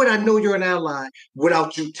 How would I know you're an ally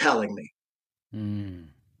without you telling me?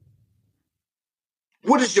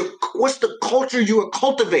 What's the culture you are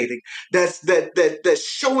cultivating that's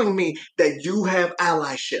showing me that you have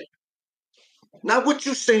allyship? Not what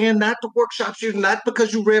you're saying, not the workshops not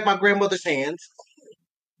because you read my grandmother's hands,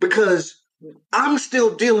 because I'm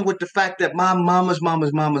still dealing with the fact that my mama's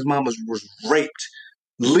was raped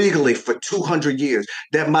legally for 200 years.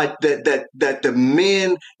 That the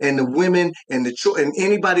men and the women and the children and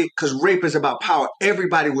anybody, because rape is about power,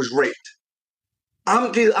 everybody was raped.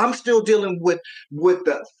 I'm still dealing with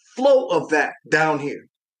the flow of that down here.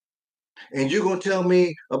 And you're going to tell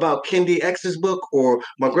me about Kendi X's book or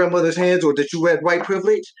my grandmother's hands or that you read White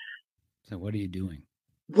Privilege? So what are you doing?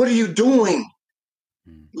 What are you doing?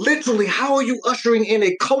 Literally, how are you ushering in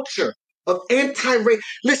a culture of anti-race?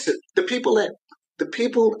 Listen, the people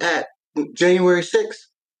at January 6th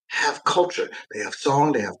have culture. They have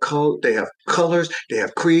song, they have code, they have colors, they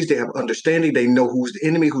have creeds, they have understanding. They know who's the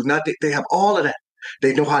enemy, who's not. They have all of that.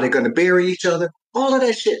 They know how they're going to bury each other. All of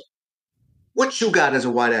that shit. What you got as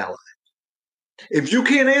a white ally? If you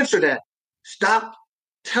can't answer that, stop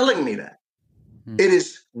telling me that. It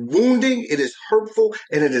is wounding, it is hurtful,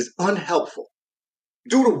 and it is unhelpful.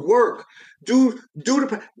 Do the work.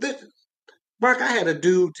 Mark, I had a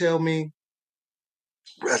dude tell me,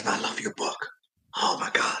 Resmaa, I love your book. Oh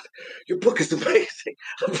my God, your book is amazing.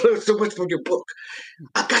 I've learned so much from your book.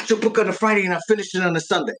 I got your book on a Friday and I finished it on a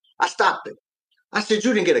Sunday. I stopped it. I said,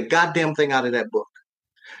 you didn't get a goddamn thing out of that book.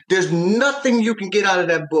 There's nothing you can get out of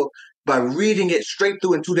that book by reading it straight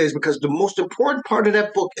through in 2 days, because the most important part of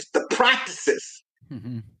that book is the practices.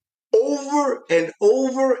 Over and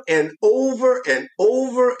over and over and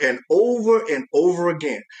over and over and over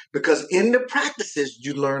again. Because in the practices,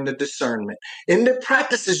 you learn the discernment. In the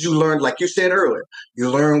practices, you learn, like you said earlier, you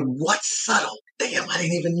learn what's subtle. Damn, I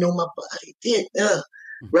didn't even know my body did.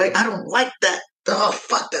 Right? I don't like that. Oh,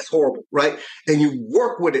 fuck, that's horrible, right? And you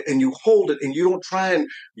work with it and you hold it and you don't try and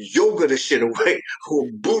yoga the shit away or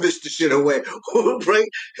Buddhist the shit away, right?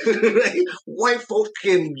 White folks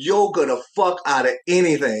can yoga the fuck out of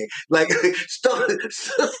anything. Like stuff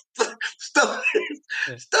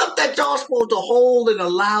that y'all supposed to hold and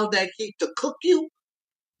allow that heat to cook you.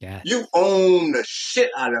 Yeah. You own the shit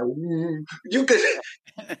out of you.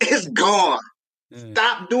 It's gone.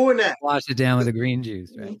 Stop doing that. Wash it down with the green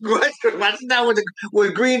juice, right? Wash it down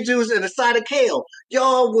with green juice and a side of kale.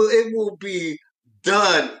 It will be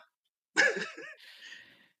done.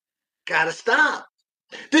 Gotta stop.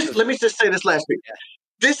 Let me just say this last week.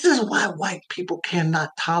 This is why white people cannot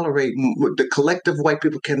tolerate, the collective white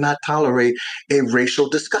people cannot tolerate a racial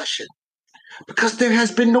discussion. Because there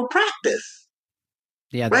has been no practice.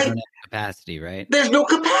 Yeah, they don't have capacity, right? There's no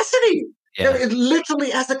capacity. Yeah. There is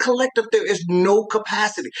literally, as a collective, there is no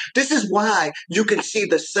capacity. This is why you can see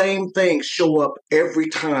the same thing show up every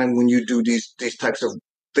time when you do these types of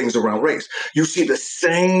things around race. You see the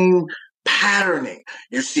same patterning.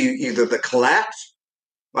 You see either the collapse,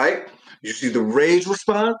 right? You see the rage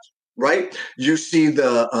response, right? You see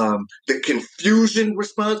the confusion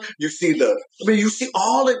response. You see you see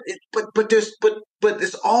all of it, but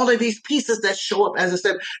it's all of these pieces that show up as a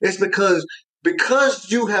step. It's because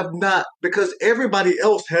everybody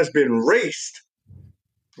else has been raced,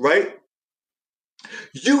 right?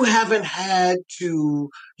 You haven't had to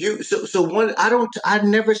I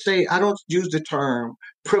don't use the term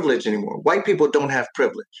privilege anymore. White people don't have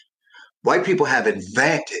privilege. White people have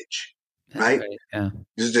advantage, right? Yeah.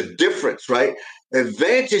 There's a difference, right?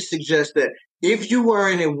 Advantage suggests that if you are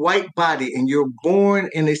in a white body and you're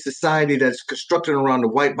born in a society that's constructed around the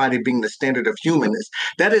white body being the standard of humanness,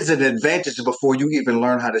 that is an advantage before you even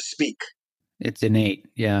learn how to speak. It's innate,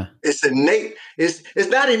 yeah. It's innate. It's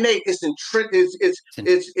not innate. It's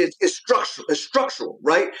structural. It's structural,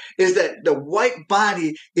 right? Is that the white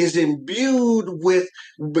body is imbued with,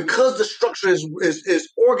 because the structure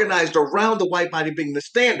is organized around the white body being the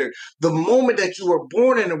standard. The moment that you are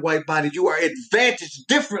born in a white body, you are advantaged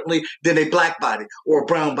differently than a black body or a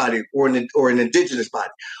brown body or an indigenous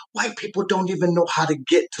body. White people don't even know how to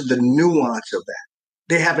get to the nuance of that.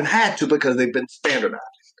 They haven't had to because they've been standardized.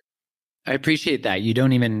 I appreciate that. You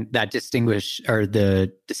don't even that distinguish or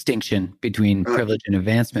the distinction between privilege and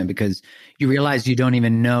advancement, because you realize you don't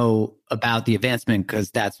even know about the advancement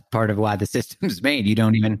because that's part of why the system's made. You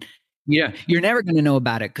don't even, you're never going to know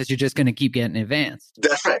about it because you're just going to keep getting advanced.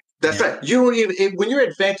 That's right. That's right. You don't even, when you're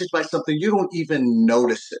advantaged by something, you don't even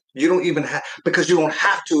notice it. You don't even have, because you don't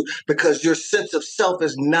have to, because your sense of self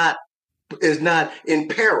is not in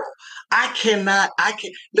peril.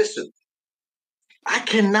 Listen, I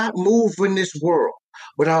cannot move in this world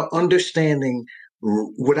without understanding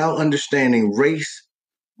race,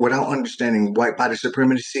 without understanding white body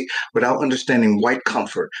supremacy, without understanding white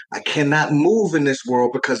comfort. I cannot move in this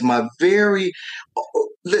world because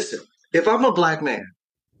listen, if I'm a black man,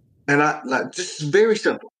 and this is very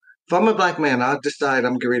simple. If I'm a black man, I decide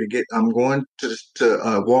I'm going to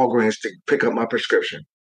Walgreens to pick up my prescription,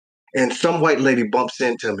 and some white lady bumps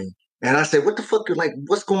into me. And I say, what the fuck? Like,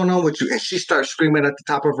 what's going on with you? And she starts screaming at the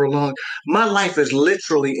top of her lungs. My life is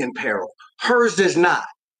literally in peril. Hers is not.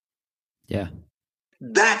 Yeah.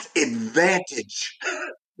 That's advantage.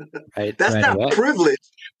 Right. That's right not away. privilege.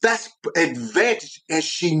 That's advantage. And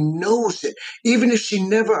she knows it. Even if she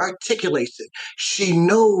never articulates it, she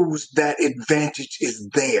knows that advantage is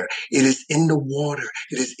there. It is in the water.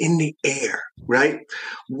 It is in the air, right?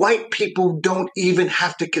 White people don't even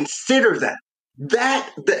have to consider that.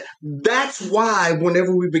 That's why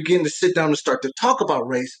whenever we begin to sit down and start to talk about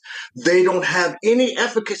race, they don't have any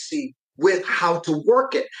efficacy with how to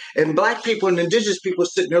work it. And black people and indigenous people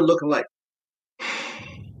sitting there looking like,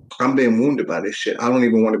 I'm being wounded by this shit. I don't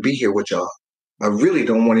even want to be here with y'all. I really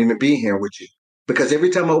don't want to even be here with you. Because every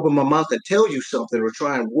time I open my mouth and tell you something or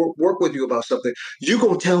try and work with you about something, you're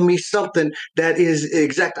going to tell me something that is the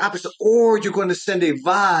exact opposite, or you're going to send a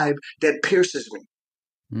vibe that pierces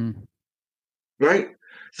me. Right?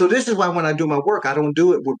 So this is why when I do my work, I don't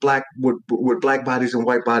do it with black bodies and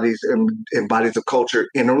white bodies and bodies of culture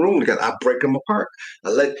in a room together. I break them apart.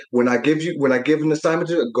 When I give an assignment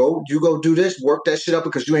to you go do this, work that shit up,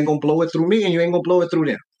 because you ain't gonna blow it through me and you ain't gonna blow it through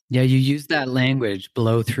them. Yeah, you use that language,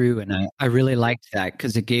 blow through, and I really liked that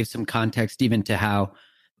because it gave some context even to how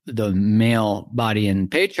the male body in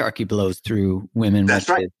patriarchy blows through women. That's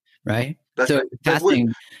right. Right? So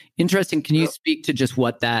fascinating. Interesting. Can you speak to just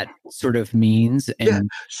what that sort of means? And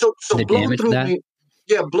So the blow damage through. of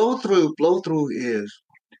that? Blow through is.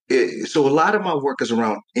 So a lot of my work is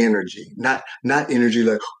around energy, not energy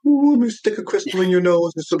like, ooh, let me stick a crystal in your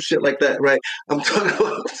nose and some shit like that, right? I'm talking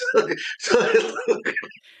about.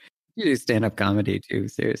 You do stand-up comedy too,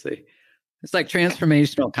 seriously. It's like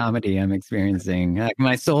transformational comedy I'm experiencing. Like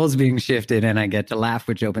my soul's being shifted and I get to laugh,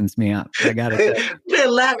 which opens me up. I got to say. Man,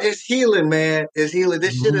 laugh is healing, man. It's healing.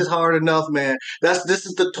 This shit is hard enough, man. This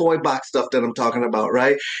is the toy box stuff that I'm talking about,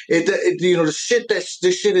 right? This shit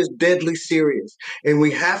is deadly serious. And we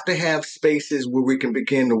have to have spaces where we can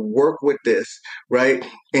begin to work with this, right?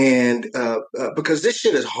 And because this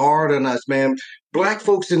shit is hard on us, man. Black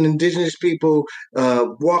folks and indigenous people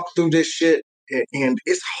walk through this shit. And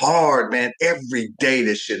it's hard, man. Every day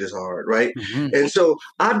this shit is hard, right? And so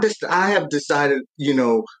I have decided,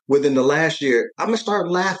 within the last year, I'm gonna start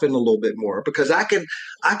laughing a little bit more, because I can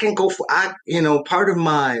go for part of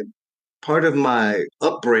my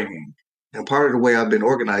upbringing and part of the way I've been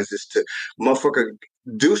organized is to motherfucker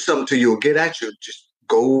do something to you or get at you, just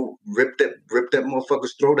go rip that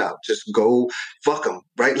motherfucker's throat out. Just go fuck him,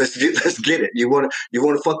 right? Let's get it. You want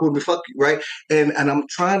to fuck with me? Fuck you, right? And I'm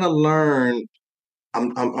trying to learn.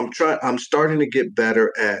 I'm starting to get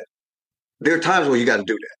better at. There are times where you got to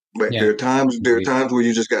do that, right? Yeah. There are times where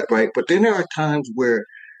you just got right, but then there are times where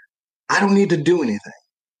I don't need to do anything,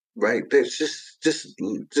 right? There's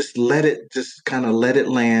just let it, just kind of let it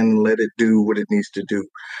land, let it do what it needs to do.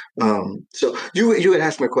 So you had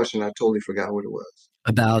asked me a question, I totally forgot what it was.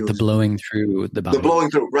 About the blowing through the body. The blowing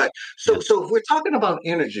through, right? So if we're talking about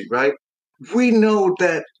energy, right? We know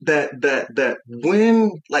that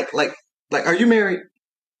when like, are you married?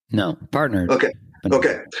 No, partnered. Okay.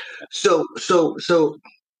 So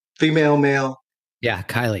female, male. Yeah,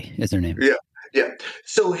 Kylie is her name. Yeah.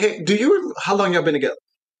 So hey, how long y'all been together?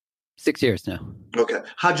 6 years now. Okay.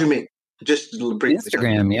 How'd you meet? Just briefly.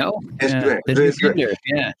 Instagram, yo. Instagram.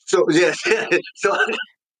 Yeah. So yes.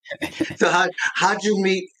 So how'd you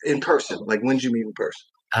meet in person? Like, when did you meet in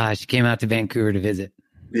person? She came out to Vancouver to visit.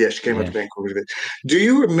 Yeah, she came out to Vancouver to visit. Do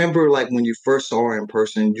you remember, like, when you first saw her in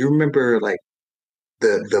person, do you remember, like,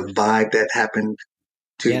 the vibe that happened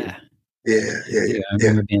to you? I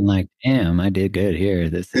remember being like, damn, I did good here.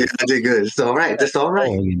 This is I did good. It's all right. That's all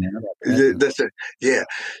right. you know, that That's it. Yeah.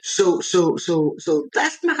 So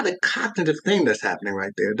that's not a cognitive thing that's happening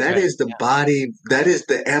right there. That is the body. That is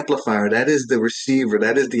the amplifier. That is the receiver.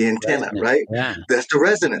 That is the antenna, resonance. right? Yeah. That's the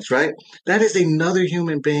resonance, right? That is another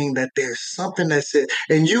human being that there's something that's it.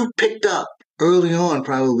 And you picked up early on,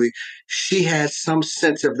 probably, she had some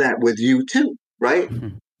sense of that with you too, right?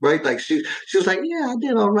 Right? Like she was like, yeah, I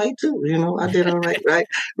did all right too. You know, I did all right.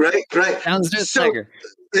 Right. Sounds just so, like her.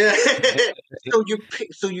 yeah.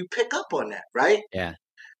 so you pick up on that, right? Yeah.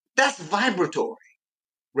 That's vibratory,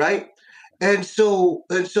 right? And so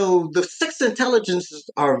the six intelligences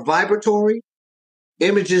are vibratory,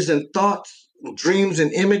 images and thoughts, dreams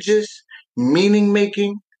and images, meaning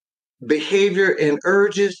making, behavior and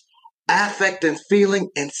urges, affect and feeling,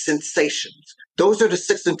 and sensations. Those are the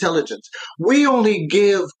six intelligence. We only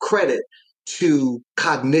give credit to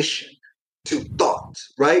cognition, to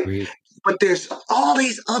thoughts, right? Agreed. But there's all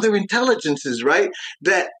these other intelligences, right,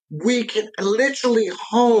 that we can literally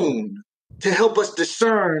hone to help us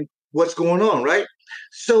discern what's going on, right?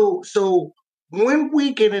 So when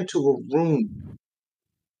we get into a room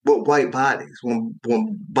with white bodies, when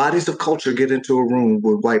bodies of culture get into a room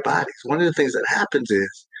with white bodies, one of the things that happens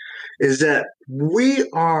is that we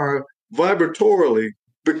are vibratorily,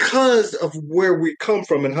 because of where we come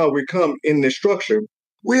from and how we come in this structure,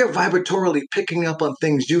 we are vibratorily picking up on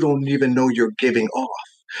things you don't even know you're giving off,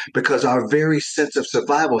 because our very sense of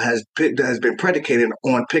survival has been predicated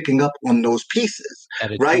on picking up on those pieces,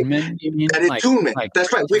 right? That attunement.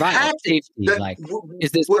 That's right. We've had safety. Like,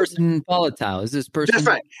 is this person volatile? Is this person? That's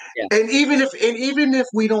right. Yeah. And even if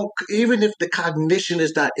we don't, even if the cognition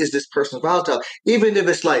is not, is this person volatile? Even if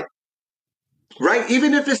it's like, right?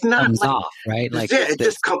 Even if it's not comes like, off, right? Like, yeah, it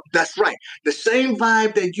just comes. That's right. The same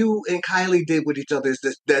vibe that you and Kylie did with each other is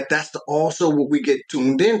this. That's also what we get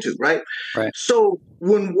tuned into, right? Right. So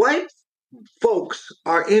when white folks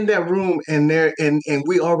are in that room and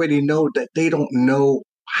we already know that they don't know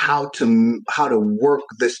how to work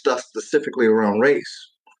this stuff specifically around race.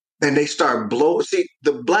 And they start see,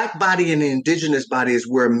 the black body and the indigenous body is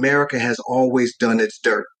where America has always done its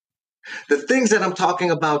dirt. The things that I'm talking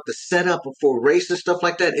about, the setup for race and stuff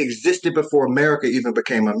like that, existed before America even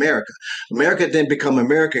became America. America didn't become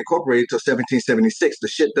America Incorporated until 1776. The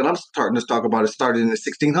shit that I'm starting to talk about is started in the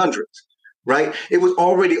 1600s, right? It was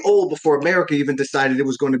already old before America even decided it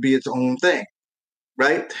was going to be its own thing.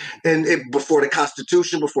 Right. And before the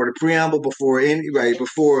Constitution, before the preamble, before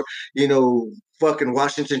fucking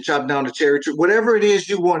Washington chopped down the cherry tree, whatever it is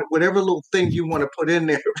you want, whatever little thing you want to put in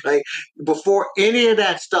there. Right. Before any of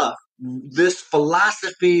that stuff, this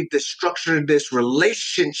philosophy, this structure, this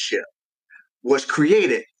relationship was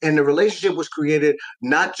created. And the relationship was created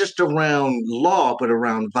not just around law, but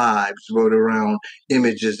around vibes, but around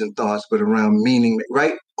images and thoughts, but around meaning.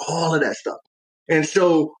 Right. All of that stuff. And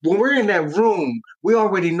so when we're in that room, we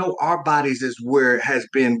already know our bodies is where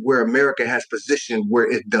America has positioned where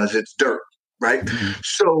it does its dirt, right? Mm-hmm.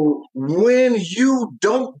 So when you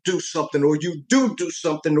don't do something, or you do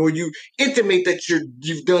something, or you intimate that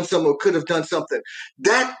you've done something or could have done something,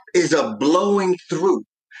 that is a blowing through.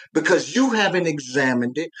 Because you haven't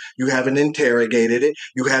examined it, you haven't interrogated it,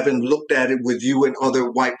 you haven't looked at it with you and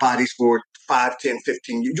other white bodies for 5, 10,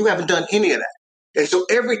 15 years. You haven't done any of that. And so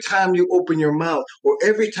every time you open your mouth, or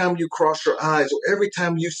every time you cross your eyes, or every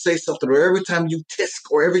time you say something, or every time you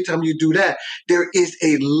tisk, or every time you do that, there is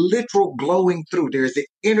a literal blowing through. There is an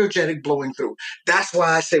energetic blowing through. That's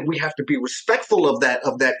why I say we have to be respectful of that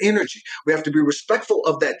energy. We have to be respectful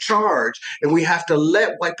of that charge, and we have to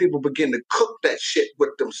let white people begin to cook that shit with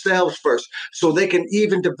themselves first, so they can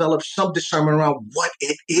even develop some discernment around what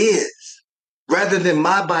it is, rather than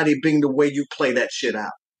my body being the way you play that shit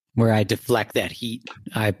out. Where I deflect that heat,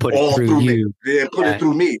 I put it through you. Yeah, put it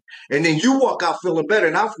through me. And then you walk out feeling better,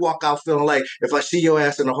 and I walk out feeling like, if I see your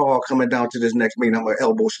ass in the hall coming down to this next meeting, I'm gonna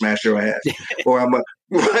elbow smash your ass, or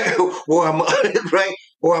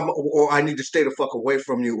or I need to stay the fuck away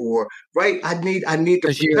from you, or right. I need to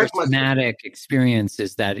protect your myself. Somatic experience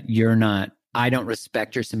is that you're not. I don't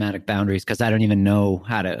respect your somatic boundaries because I don't even know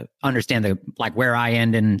how to understand where I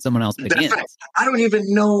end and someone else begins. That's right. I don't even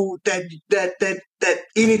know that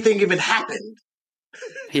anything even happened.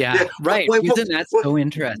 Yeah, right. That's so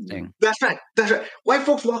interesting. That's right. White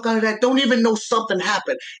folks walk out of that, don't even know something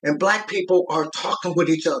happened. And black people are talking with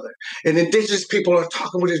each other. And indigenous people are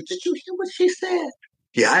talking with each other. Did you hear what she said?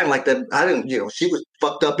 Yeah, I didn't like that. I didn't, she was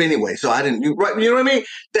fucked up anyway. So I didn't, right? You know what I mean?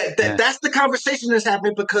 That's the conversation that's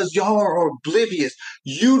happening because y'all are oblivious.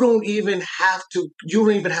 You don't even have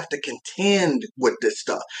to contend with this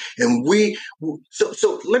stuff. And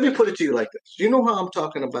so let me put it to you like this. You know how I'm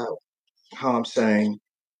talking about how I'm saying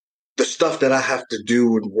the stuff that I have to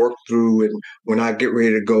do and work through, and when I get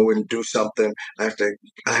ready to go and do something, I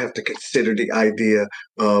have to consider the idea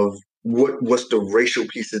of what's the racial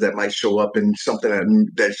pieces that might show up in something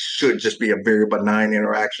that should just be a very benign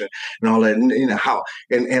interaction and all that. And, how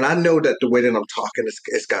and I know that the way that I'm talking,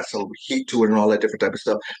 it's got some heat to it and all that different type of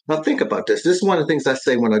stuff. Now think about this. This is one of the things I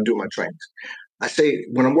say when I do my trainings. I say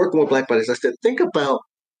when I'm working with Black bodies, I said, think about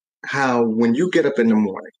how when you get up in the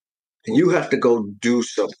morning and you have to go do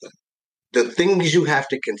something, the things you have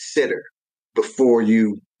to consider before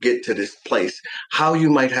you get to this place, how you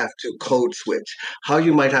might have to code switch, how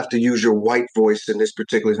you might have to use your white voice in this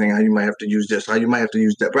particular thing, how you might have to use this, how you might have to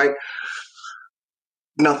use that, right?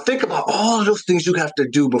 Now think about all of those things you have to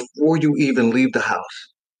do before you even leave the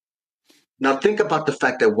house. Now think about the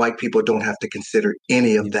fact that white people don't have to consider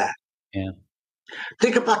any of that. Yeah.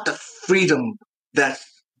 Think about the freedom that's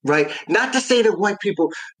right. Not to say that white people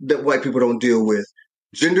don't deal with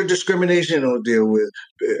gender discrimination, don't deal with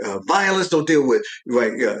violence, don't deal with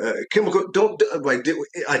chemical, don't deal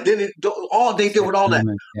with identity. They deal with all that,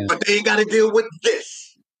 but they ain't got to deal with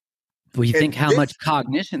this. Well, you think how much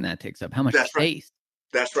cognition that takes up, how much space.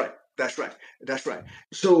 That's right.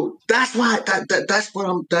 So that's why that's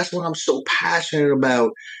what I'm so passionate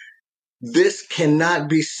about. This cannot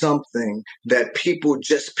be something that people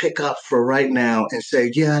just pick up for right now and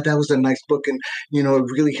say, yeah, that was a nice book and, it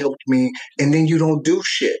really helped me. And then you don't do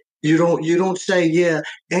shit. You don't say, yeah,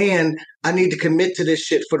 and I need to commit to this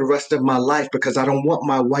shit for the rest of my life because I don't want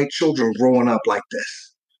my white children growing up like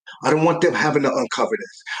this. I don't want them having to uncover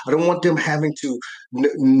this. I don't want them having to,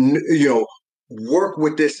 work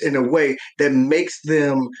with this in a way that makes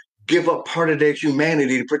them give up part of their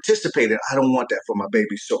humanity to participate in. I don't want that for my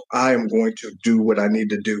baby. So I am going to do what I need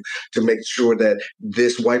to do to make sure that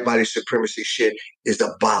this white body supremacy shit is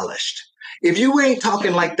abolished. If you ain't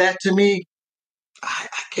talking like that to me, I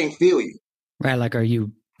can't feel you. Right. Like, are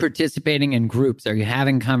you participating in groups? Are you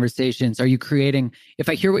having conversations? Are you creating, if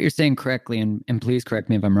I hear what you're saying correctly, and please correct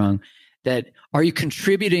me if I'm wrong, that are you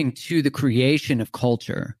contributing to the creation of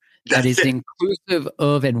culture that is inclusive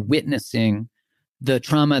of and witnessing the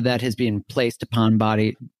trauma that has been placed upon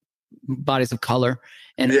bodies of color,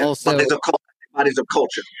 and also bodies of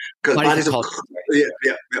culture. Bodies of culture.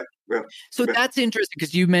 Yeah. So that's interesting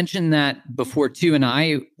because you mentioned that before too, and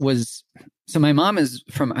so my mom is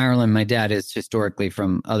from Ireland. My dad is historically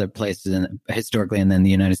from other places, and then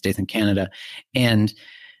the United States and Canada. And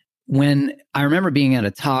when I remember being at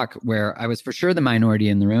a talk where I was for sure the minority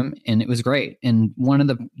in the room, and it was great. And one of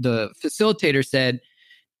the facilitators said,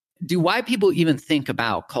 do white people even think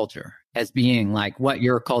about culture as being like what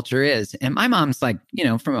your culture is? And my mom's like,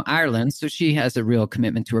 from Ireland, so she has a real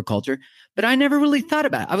commitment to her culture. But I never really thought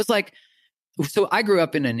about it. I was like, so I grew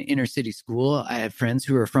up in an inner city school. I had friends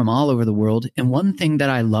who were from all over the world. And one thing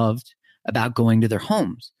that I loved about going to their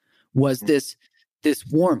homes was this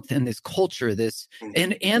warmth and this culture,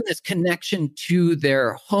 and this connection to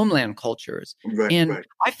their homeland cultures. Right.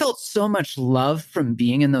 I felt so much love from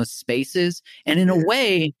being in those spaces. And in a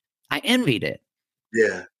way, I envied it.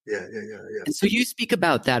 Yeah. And so you speak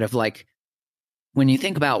about that of like, when you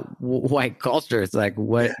think about white culture, it's like,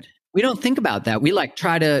 what? Yeah. We don't think about that. We like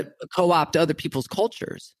try to co-opt other people's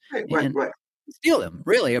cultures and steal them,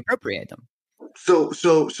 really appropriate them. So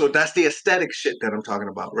that's the aesthetic shit that I'm talking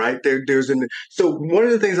about, right? So one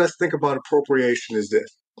of the things I think about appropriation is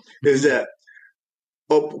that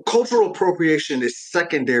cultural appropriation is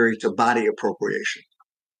secondary to body appropriation.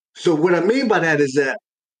 So what I mean by that is that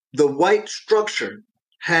the white structure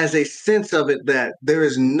has a sense of it that there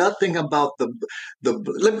is nothing about let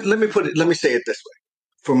me say it this way.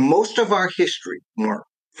 For most of our history, Mark,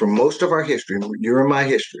 you're in my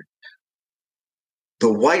history,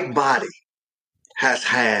 the white body has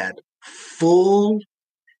had full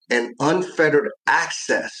and unfettered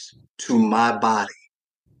access to my body.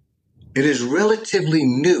 It is relatively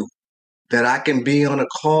new that I can be on a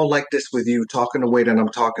call like this with you, talking the way that I'm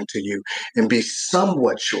talking to you, and be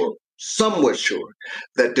somewhat sure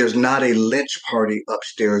that there's not a lynch party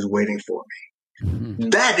upstairs waiting for me. Mm-hmm.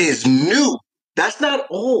 That is new. That's not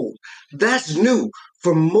old. That's new.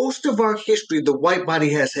 For most of our history, the white body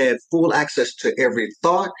has had full access to every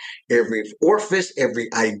thought, every orifice, every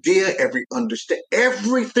idea, every understanding,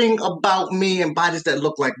 everything about me and bodies that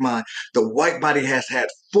look like mine. The white body has had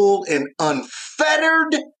full and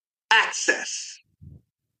unfettered access.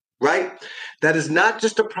 right? That is not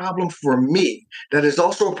just a problem for me. That is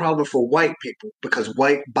also a problem for white people because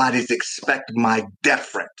white bodies expect my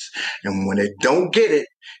deference. And when they don't get it,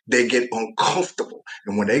 they get uncomfortable.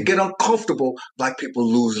 And when they get uncomfortable, black people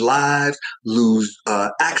lose lives, lose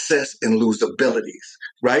access, and lose abilities,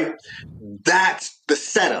 right? That's the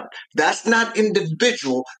setup. That's not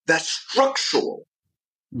individual. That's structural.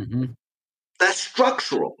 Mm-hmm. That's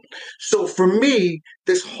structural. So for me,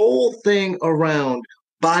 this whole thing around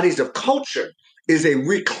bodies of culture is a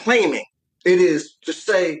reclaiming. It is to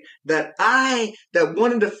say that that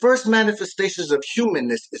one of the first manifestations of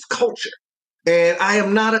humanness is culture. And I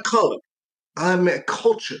am not a color. I'm a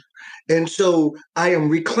culture. And so I am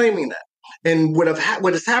reclaiming that. And what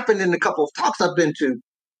has happened in a couple of talks I've been to,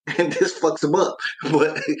 and this fucks them up.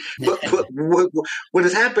 But what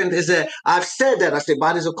has happened is that I've said that. I say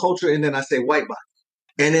bodies of culture, and then I say white body.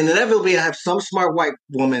 And then inevitably I have some smart white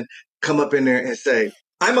woman come up in there and say,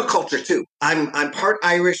 I'm a culture too. I'm part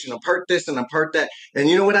Irish and I'm part this and I'm part that. And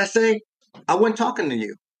you know what I say? I wasn't talking to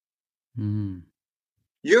you. Mm.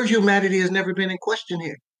 Your humanity has never been in question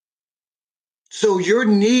here. So your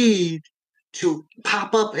need to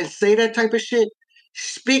pop up and say that type of shit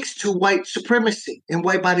speaks to white supremacy and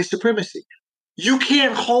white body supremacy. You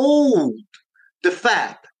can't hold the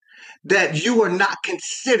fact that you are not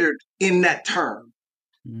considered in that term.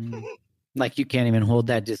 Mm. Like you can't even hold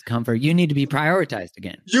that discomfort. You need to be prioritized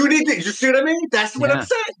again. You see what I mean? That's what I'm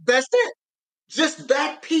saying. That's it. Just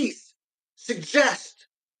that piece suggests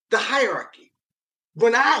the hierarchy.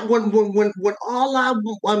 When all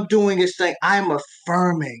I'm doing is saying I'm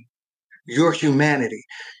affirming your humanity,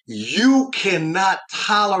 you cannot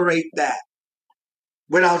tolerate that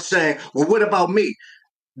without saying, well, what about me?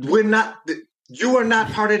 You are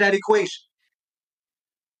not part of that equation.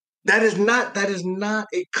 That is not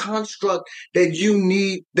a construct that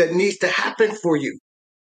needs to happen for you.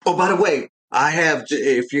 Oh, by the way, I have,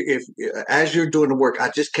 if as you're doing the work, I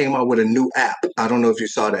just came out with a new app. I don't know if you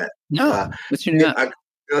saw that. No, what's your new app?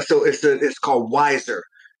 So it's called Wiser,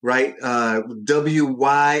 right? Wyser,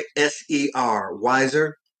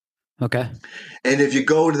 Wiser. Okay. And if you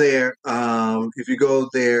go there,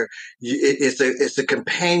 it's a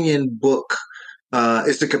companion book.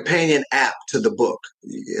 It's a companion app to the book.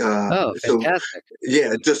 Fantastic.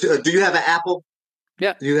 Do you have an Apple?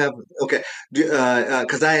 Yeah. You have, okay.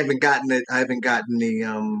 Because I haven't gotten it. I haven't gotten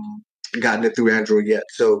it through Android yet.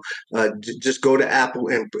 So just go to Apple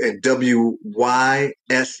and Wyser.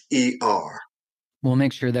 We'll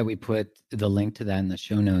make sure that we put the link to that in the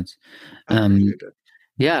show notes.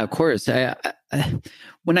 Yeah, of course.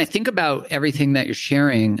 When I think about everything that you're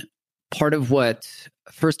sharing, part of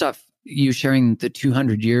first off, you sharing the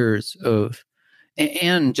 200 years of,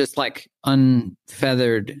 and just like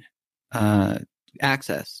unfeathered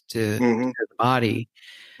access to the body.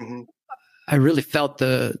 Mm-hmm. I really felt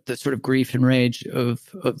the sort of grief and rage of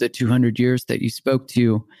the 200 years that you spoke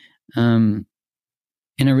to. And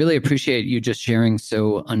I really appreciate you just sharing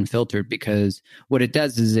so unfiltered, because what it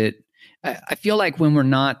does is I feel like when we're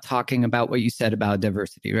not talking about what you said about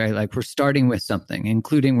diversity, right? Like we're starting with something,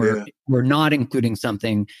 including we're not including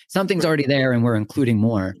something's already there and we're including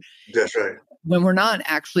more. That's right. When we're not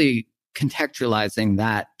actually contextualizing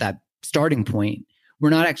that starting point, we're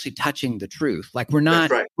not actually touching the truth. Like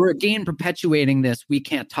we're again perpetuating this we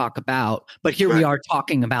can't talk about, but here we are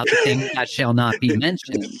talking about the thing that shall not be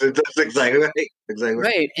mentioned. That's exactly right. Exactly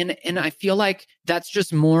right. And I feel like that's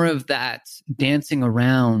just more of that dancing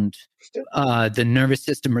around the nervous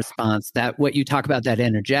system response, that what you talk about, that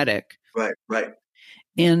energetic. Right.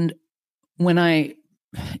 And when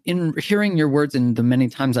in hearing your words and the many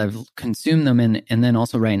times I've consumed them and then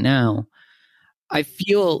also right now, I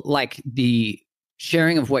feel like the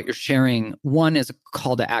sharing of what you're sharing, one, is a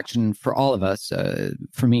call to action for all of us,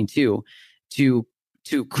 for me too, to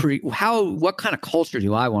create what kind of culture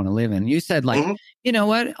do I want to live in? You said you know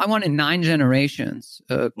what? I wanted 9 generations,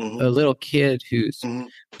 a little kid who's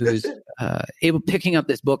picking up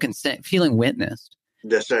this book and feeling witnessed.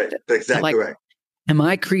 That's right. That's exactly right. Am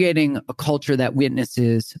I creating a culture that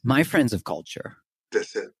witnesses my friends of culture?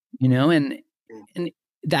 That's it. And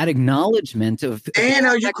that acknowledgement of... And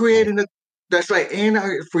are you creating that's right. And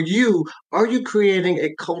for you, are you creating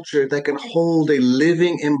a culture that can hold a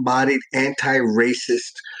living, embodied,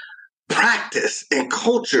 anti-racist practice and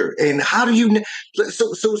culture? And how do you...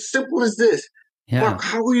 So simple as this. Yeah. Mark,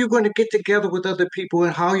 how are you going to get together with other people,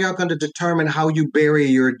 and how are y'all going to determine how you bury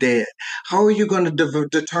your dead? How are you going to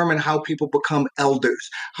determine how people become elders?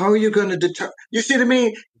 How are you going to determine... You see what I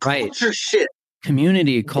mean? Right. Culture shit.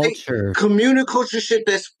 community culture. Community culture shit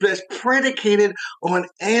that's predicated on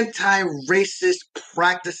anti-racist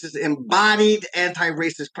practices, embodied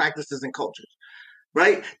anti-racist practices and cultures.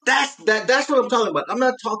 Right? That's what I'm talking about. I'm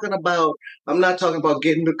not talking about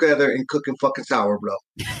getting together and cooking fucking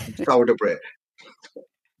sourdough bread.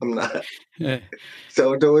 I'm not.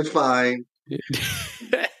 Sourdough is fine.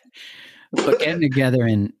 But getting together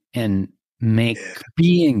and make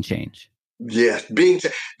being change. Yes,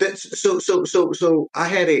 that's so. I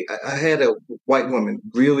had a white woman,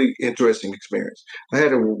 really interesting experience. I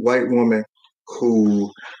had a white woman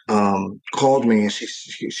who called me, and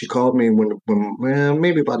she called me when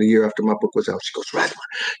maybe about a year after my book was out. She goes, "Resmaa,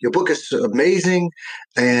 your book is amazing,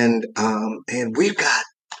 and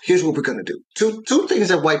here's what we're gonna do. Two things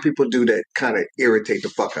that white people do that kind of irritate the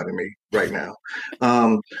fuck out of me right now.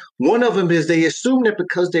 One of them is they assume that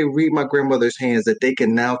because they read my grandmother's hands that they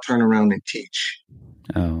can now turn around and teach.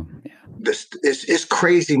 Oh, yeah. It's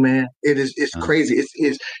crazy, man. It's crazy.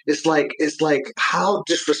 It's like how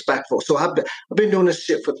disrespectful. So I've been doing this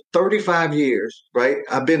shit for 35 years, right?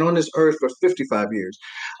 I've been on this earth for 55 years.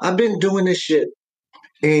 I've been doing this shit,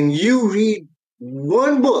 and you read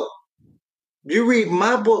one book. You read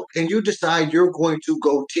my book and you decide you're going to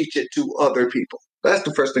go teach it to other people. That's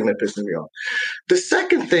the first thing that pisses me off. The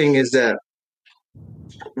second thing is that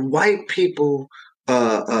white people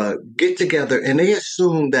get together and they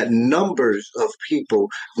assume that numbers of people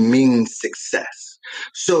mean success.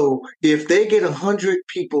 So if they get 100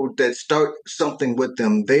 people that start something with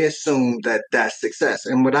them, they assume that that's success.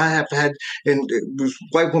 And what I have had, and this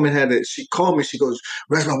white woman had it, she called me, she goes,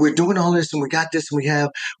 "Resmaa, we're doing all this and we got this and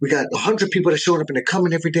we got 100 people that showing up and they're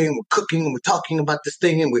coming every day and we're cooking and we're talking about this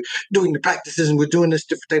thing and we're doing the practices and we're doing this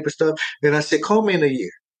different type of stuff." And I said, "Call me in a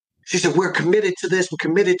year." She said, "We're committed to this. We're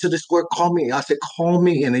committed to this work. Call me." I said, "Call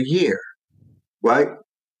me in a year." Right?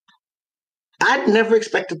 I'd never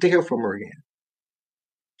expected to hear from her again.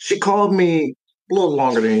 She called me a little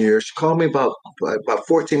longer than a year. She called me about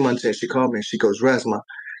 14 months in. She called me and she goes, "Resmaa,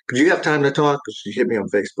 could you have time to talk?" Because she hit me on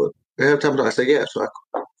Facebook. "You have time to talk?" I said, "Yeah." So I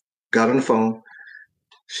got on the phone.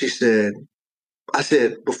 I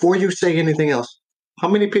said, "Before you say anything else, how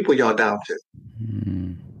many people y'all down to?"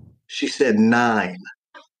 She said 9.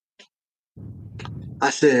 I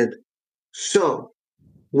said, "So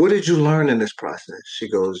what did you learn in this process?" She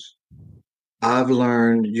goes, "I've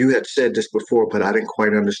learned, you had said this before, but I didn't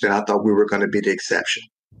quite understand. I thought we were going to be the exception.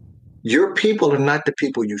 Your people are not the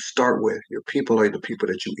people you start with. Your people are the people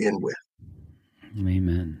that you end with."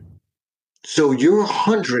 Amen. So your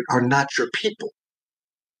 100 are not your people.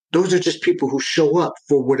 Those are just people who show up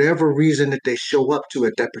for whatever reason that they show up to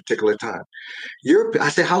at that particular time. I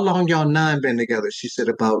said, "How long y'all 9 been together?" She said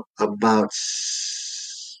about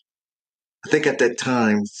I think at that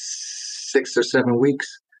time, 6 or 7 weeks.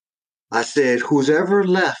 I said, "Who's ever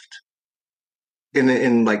left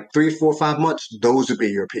in like 3, 4, 5 months, those would be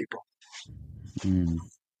your people."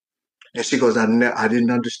 And she goes, I didn't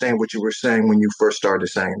understand what you were saying when you first started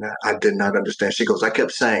saying that. I did not understand." She goes, "I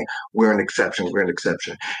kept saying, we're an exception, we're an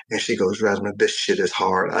exception." And she goes, "Resmaa, this shit is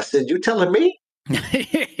hard." I said, "You telling me?"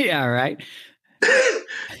 Yeah, right.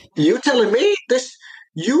 You telling me this?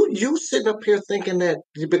 You sitting up here thinking that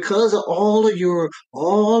because of all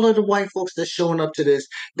of the white folks that's showing up to this,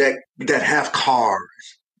 that have cars,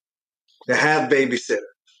 that have babysitters,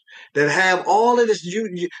 that have all of this,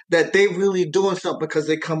 that they really doing something because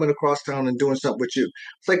they coming across town and doing something with you.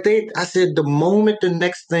 It's like I said, the moment the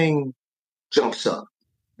next thing jumps up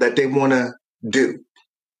that they want to do,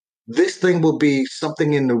 this thing will be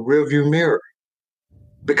something in the rearview mirror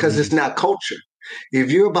because it's not culture. If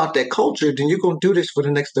you're about that culture, then you're going to do this for the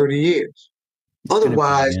next 30 years.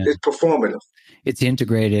 Otherwise, it's performative. It's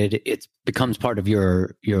integrated. It becomes part of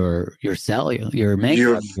your cell, your makeup.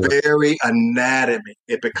 Your very anatomy.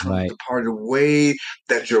 It becomes a part of the way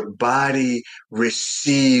that your body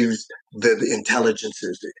receives the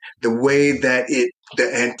intelligences, the way that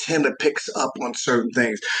the antenna picks up on certain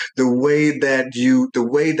things, the way that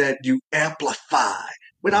you amplify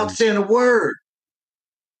without saying a word.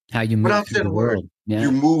 How you move through the world. Yeah.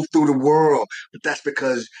 You move through the world, but that's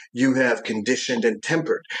because you have conditioned and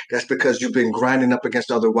tempered. That's because you've been grinding up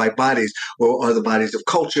against other white bodies or other bodies of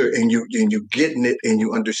culture, and you getting it and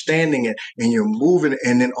you understanding it and you're moving it,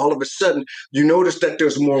 and then all of a sudden you notice that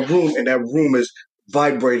there's more room, and that room is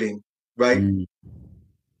vibrating, right?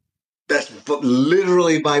 That's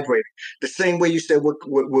literally vibrating. The same way you said with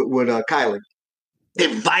Kylie,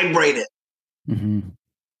 it vibrated.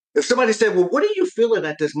 If somebody said, "Well, what are you feeling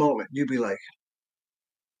at this moment?" You'd be like,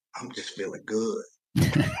 "I'm just feeling good."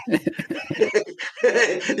 You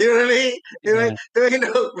know what I mean? Yeah. There ain't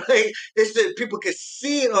no, right? It's that people can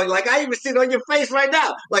see it on, like, I even see it on your face right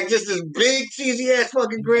now. Like, just this big, cheesy ass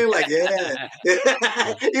fucking grin. Like, yeah. You know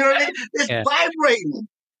what I mean? It's Yeah. vibrating.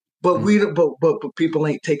 But but people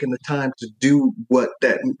ain't taking the time to do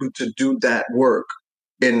that work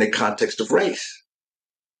in the context of race.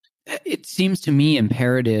 It seems to me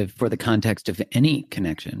imperative for the context of any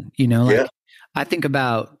connection. You know, like Yeah. I think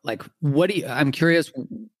about like I'm curious,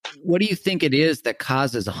 what do you think it is that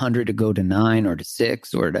causes 100 to go to 9 or to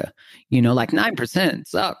 6 or to, you know, like 9%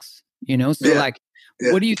 sucks, you know? So Yeah.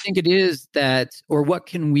 what do you think it is that, or what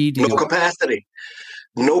can we do? No capacity.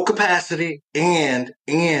 And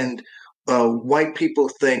white people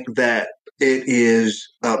think that it is,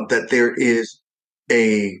 that there is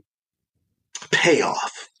a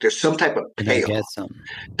payoff. There's some type of payoff.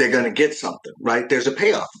 They're going to get something, right? There's a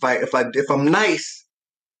payoff. If I'm nice,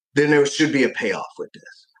 then there should be a payoff with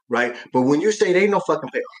this, right? But when you say there ain't no fucking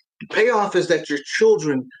payoff, the payoff is that your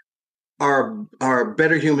children are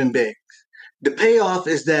better human beings. The payoff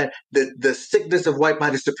is that the sickness of white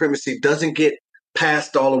body supremacy doesn't get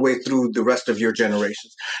passed all the way through the rest of your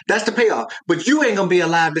generations. That's the payoff. But you ain't gonna be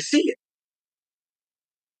alive to see it.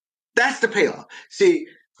 That's the payoff. See,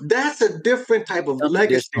 that's a different type of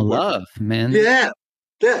legacy work. Love, man. Yeah.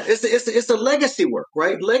 It's a legacy work,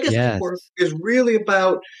 right? Legacy work is really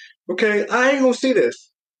about, okay, I ain't gonna see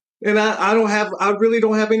this, and I really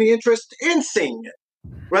don't have any interest in seeing it,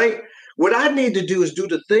 right? What I need to do is do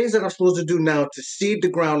the things that I'm supposed to do now to seed the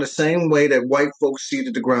ground the same way that white folks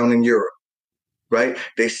seeded the ground in Europe, right?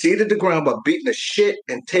 They seeded the ground by beating the shit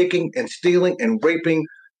and taking and stealing and raping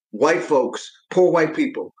white folks, poor white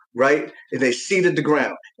people, right? And they seeded the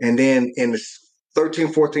ground. And then in the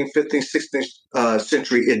 13th, 14th, 15th, 16th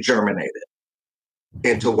century, it germinated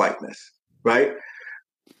into whiteness, right?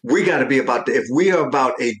 We got to be about if we are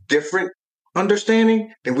about a different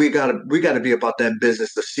understanding, then we got to be about that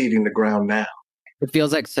business of seeding the ground now. It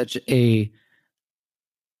feels like such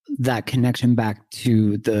that connection back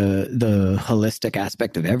to the holistic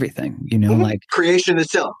aspect of everything, you know, like creation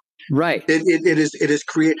itself. Right. It is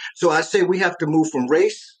create. So I say we have to move from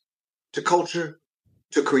race to culture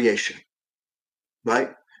to creation.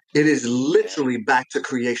 Right? It is literally back to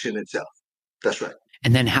creation itself. That's right.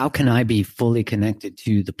 And then how can I be fully connected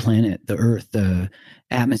to the planet, the earth, the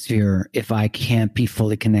atmosphere, if I can't be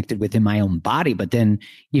fully connected within my own body, but then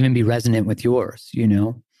even be resonant with yours, you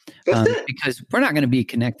know? Because we're not going to be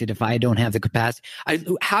connected if I don't have the capacity.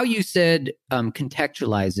 How you said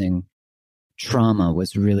contextualizing trauma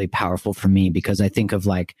was really powerful for me, because I think of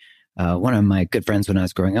like one of my good friends when I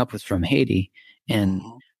was growing up was from Haiti. And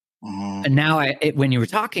now when you were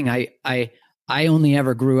talking, I only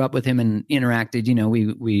ever grew up with him and interacted, you know,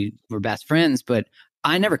 we were best friends, but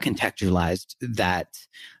I never contextualized that,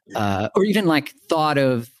 or even like thought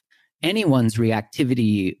of anyone's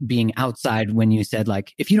reactivity being outside when you said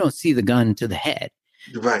like, if you don't see the gun to the head,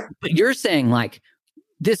 right? But you're saying like,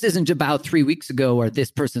 this isn't about 3 weeks ago or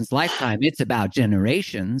this person's lifetime. It's about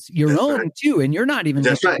generations, your own too. And you're not even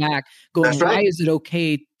looking back going, why is it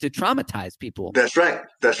okay to traumatize people? That's right.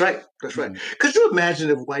 Could you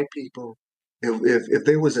imagine if white people, if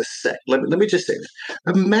there was a sect, let me just say this.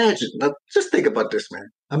 Imagine, just think about this, man.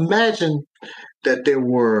 Imagine that there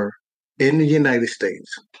were in the United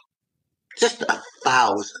States just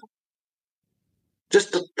 1,000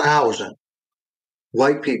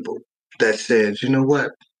 white people that said, you know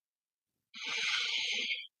what?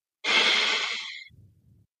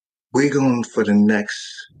 We're going for the next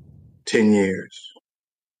 10 years.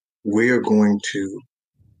 We're going to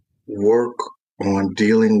work on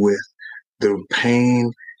dealing with the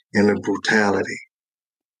pain and the brutality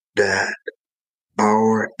that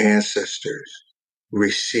our ancestors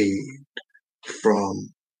received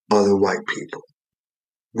from other white people.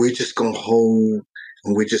 We're just going to hold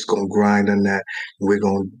and we're just going to grind on that. And we're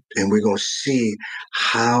going to see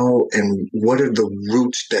how and what are the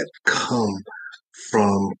roots that come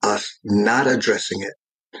from us not addressing it,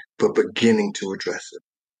 but beginning to address it.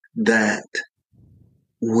 That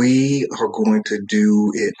we are going to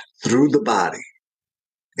do it through the body.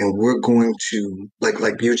 And we're going to, like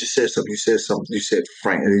you just said something. You said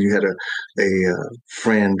Frank. You had a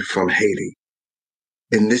friend from Haiti,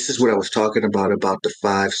 and this is what I was talking about the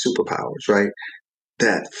 5 superpowers, right?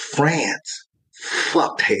 That France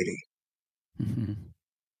fucked Haiti,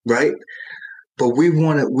 right? But we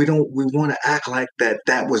want to act like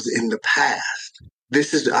that was in the past.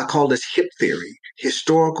 I call this HIP theory: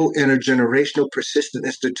 historical, intergenerational, persistent,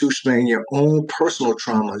 institutional, and your own personal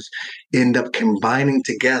traumas end up combining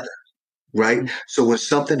together, right? So when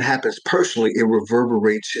something happens personally, it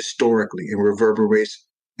reverberates historically, it reverberates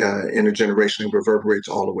intergenerationally reverberates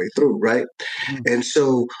all the way through, right? Mm. And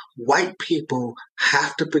so white people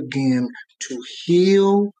have to begin to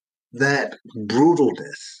heal that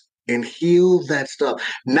brutalness and heal that stuff,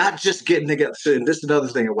 not just getting together. So, and this is another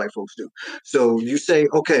thing that white folks do. So you say,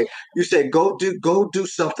 okay, you say, go do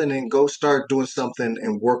something and go start doing something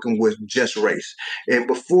and working with just race. And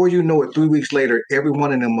before you know it, 3 weeks later, every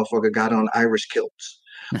one of them motherfucker got on Irish kilts.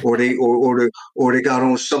 Or they got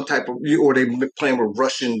on some type of, or they playing with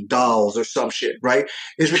Russian dolls or some shit, right?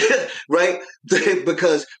 It's right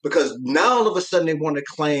because now all of a sudden they want to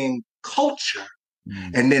claim culture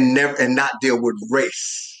and then never and not deal with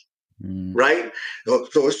race, right? So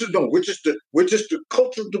it's just, no, we're just the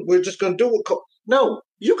culture. We're just gonna do it. No,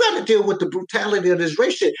 you got to deal with the brutality of this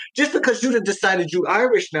race shit. Just because you decided you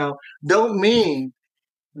Irish now, don't mean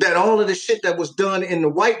that all of the shit that was done in the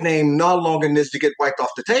white name no longer needs to get wiped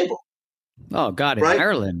off the table. Oh God, in right?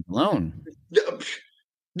 Ireland alone.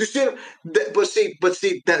 You see, but see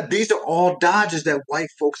that these are all dodges that white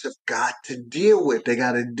folks have got to deal with. They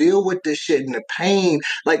got to deal with this shit and the pain,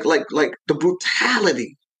 like the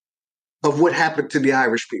brutality of what happened to the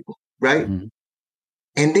Irish people, right? Mm-hmm.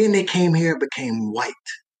 And then they came here and became white.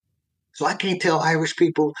 So I can't tell Irish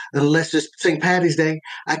people, unless it's St. Patty's Day,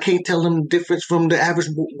 I can't tell them the difference from the average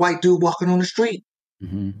white dude walking on the street.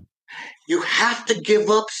 Mm-hmm. You have to give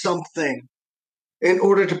up something in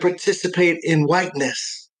order to participate in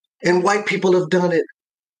whiteness. And white people have done it.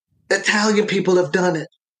 Italian people have done it.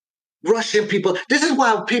 Russian people. This is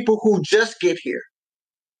why people who just get here,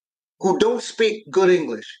 who don't speak good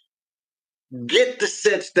English, get the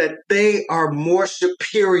sense that they are more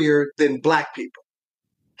superior than black people.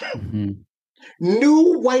 Mm-hmm.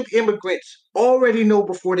 New white immigrants already know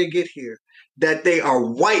before they get here that they are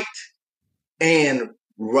white and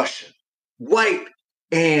Russian, white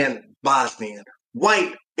and Bosnian,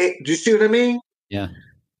 white. Do you see what I mean? Yeah.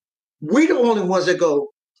 We the only ones that go,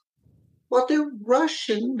 well, they're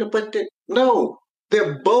Russian, but no,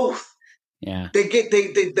 they're both. Yeah.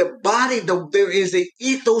 The body, there is an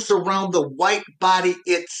ethos around the white body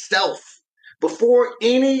itself. Before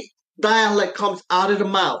any dialect comes out of the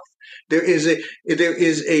mouth, there is an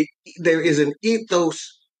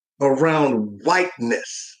ethos around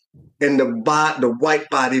whiteness and the white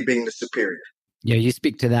body being the superior. Yeah, you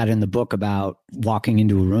speak to that in the book about walking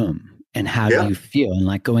into a room and how do you feel and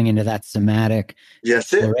like going into that somatic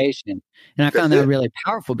exploration. And I found that really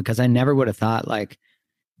powerful because I never would have thought like,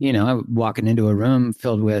 walking into a room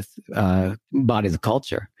filled with bodies of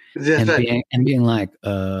culture and being like,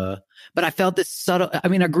 but I felt this subtle, I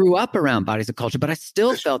mean, I grew up around bodies of culture, but I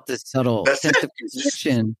still felt this subtle sense of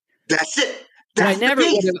constriction. That's it. I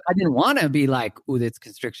didn't want to be like, oh, that's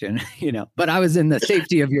constriction, but I was in the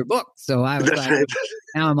safety of your book. So I was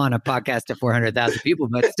now I'm on a podcast to 400,000 people,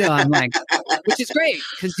 but still I'm like, which is great.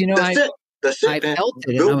 Cause I felt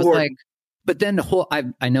it and I was like, but then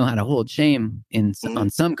I know how to hold shame on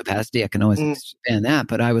some capacity. I can always expand that,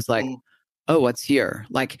 but I was like, oh, what's here?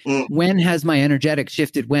 Like when has my energetic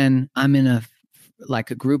shifted when I'm in a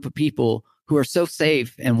group of people who are so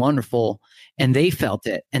safe and wonderful and they felt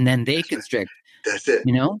it and then they constrict. That's it.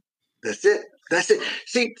 That's it. That's it.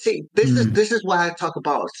 See, this is why I talk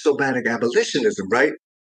about somatic abolitionism, right?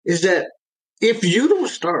 Is that if you don't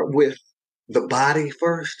start with the body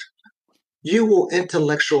first, you will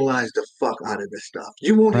intellectualize the fuck out of this stuff.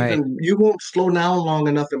 You won't slow down long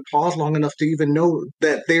enough and pause long enough to even know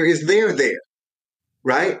that there is there.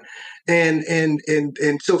 Right. And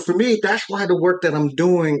so for me, that's why the work that I'm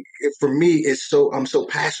doing for me is I'm so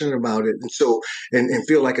passionate about it and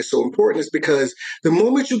feel like it's so important is because the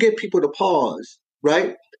moment you get people to pause,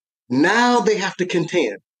 right, now they have to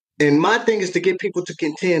contend. And my thing is to get people to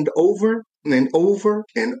contend over and over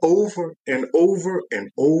and over and over and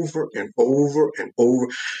over and over and over.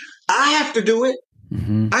 I have to do it.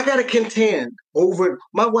 Mm-hmm. I got to contend over.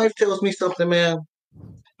 My wife tells me something, man.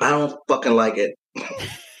 I don't fucking like it.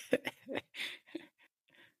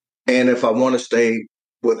 And if I want to stay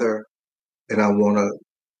with her and I want to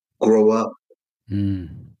grow up,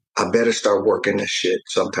 I better start working this shit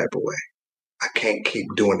some type of way. I can't keep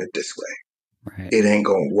doing it this way. Right. It ain't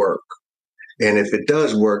going to work. And if it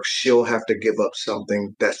does work, she'll have to give up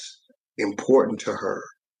something that's important to her.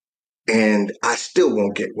 And I still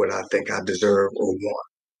won't get what I think I deserve or want.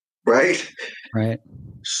 Right? Right.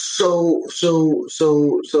 So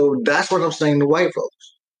that's what I'm saying to white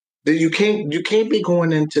folks. That you can't be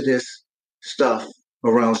going into this stuff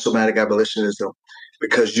around somatic abolitionism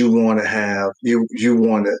because you want to you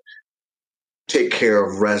want to take care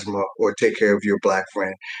of Resmaa or take care of your black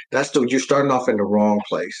friend. You're starting off in the wrong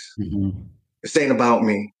place. Mm-hmm. This ain't about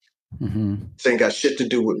me. Mm-hmm. This ain't got shit to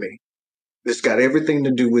do with me. It's got everything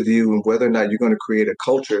to do with you and whether or not you're going to create a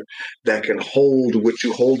culture that can hold what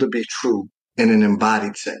you hold to be true in an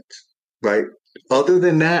embodied sense, right? Other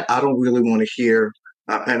than that, I don't really want to hear,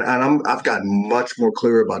 I've gotten much more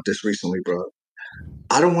clear about this recently, bro.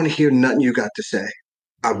 I don't want to hear nothing you got to say.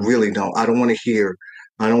 I really don't. I don't want to hear.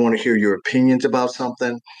 I don't want to hear your opinions about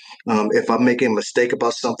something. If I'm making a mistake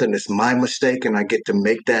about something, it's my mistake, and I get to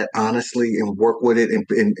make that honestly and work with it and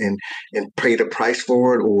pay the price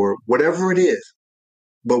for it or whatever it is.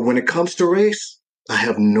 But when it comes to race, I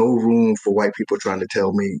have no room for white people trying to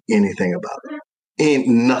tell me anything about it. Ain't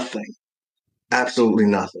nothing. Absolutely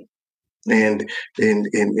nothing. And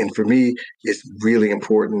for me, it's really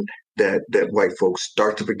important that white folks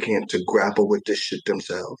start to begin to grapple with this shit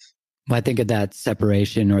themselves. Well, I think of that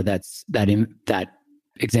separation or that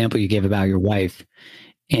example you gave about your wife.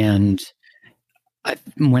 And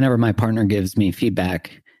whenever my partner gives me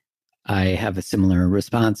feedback, I have a similar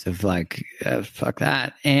response of like, fuck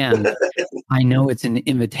that. And I know it's an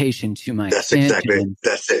invitation to my expansion.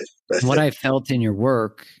 That's it. What I felt in your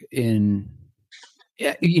work hearing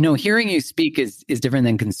you speak is different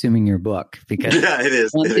than consuming your book, because it is.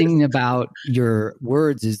 One thing about your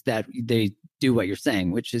words is that they do what you're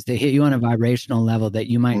saying, which is they hit you on a vibrational level that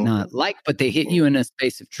you might not like, but they hit you in a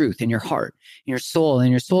space of truth in your heart, in your soul,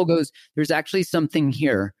 and your soul goes, there's actually something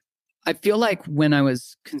here. I feel like when I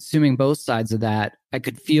was consuming both sides of that, I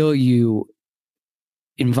could feel you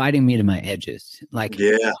inviting me to my edges.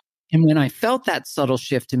 And when I felt that subtle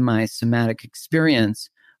shift in my somatic experience,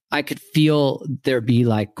 I could feel there be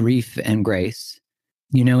like grief and grace,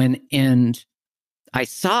 and I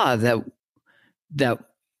saw that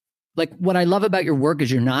like what I love about your work is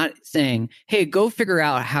you're not saying, hey, go figure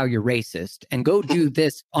out how you're racist and go do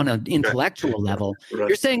this on an intellectual level. Right.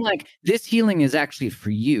 You're saying like this healing is actually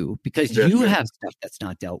for you because you have stuff that's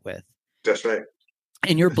not dealt with. That's right.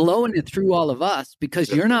 And you're blowing it through all of us because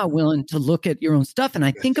you're not willing to look at your own stuff. And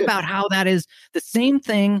I think about how that is the same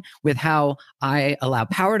thing with how I allow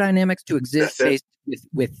power dynamics to exist based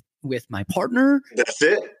with my partner. That's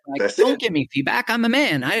it. Like, don't give me feedback. I'm a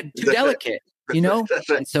man. I'm too delicate, Right.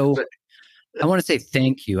 And so I want to say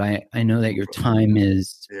thank you. I know that your time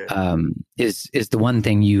is the one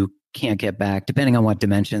thing you can't get back, depending on what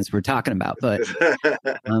dimensions we're talking about. But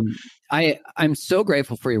I'm so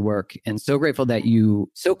grateful for your work and so grateful that you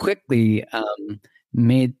so quickly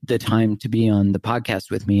made the time to be on the podcast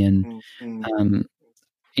with me. And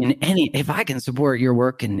if I can support your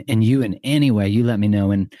work and you in any way, you let me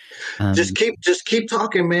know. And just keep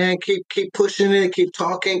talking, man. Keep pushing it. Keep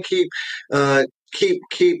talking. Keep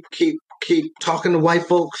talking to white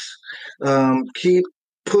folks. Keep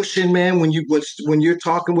pushing, man. When you're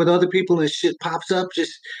talking with other people and shit pops up,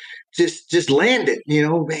 just land it.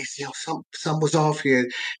 Man, something was off here.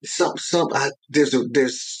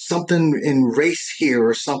 There's something in race here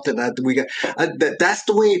or something that we got. That's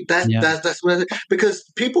the way. That's what because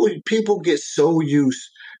people get so used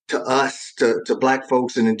to us, to Black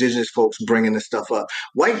folks and indigenous folks bringing this stuff up.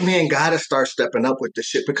 White men got to start stepping up with this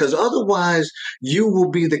shit because otherwise you will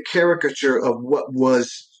be the caricature of what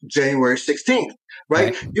was January 16th.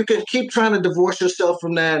 Right? You can keep trying to divorce yourself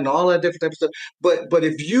from that and all that different type of stuff. But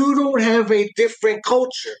if you don't have a different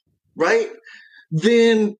culture, right,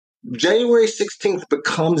 then January 16th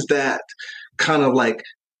becomes that kind of like,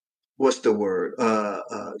 what's the word?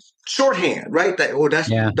 Shorthand, right? That's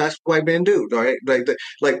what white men do, right?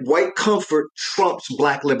 Like white comfort trumps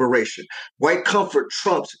Black liberation. White comfort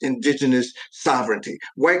trumps indigenous sovereignty.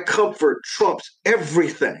 White comfort trumps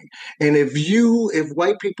everything. And if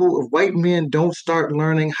white men don't start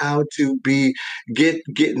learning how to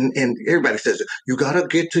getting, and everybody says you gotta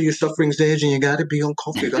get to your suffering's edge and you gotta be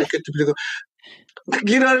uncomfortable. You gotta get to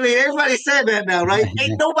you know what I mean? Everybody said that now, right?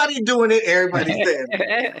 Ain't nobody doing it. Everybody said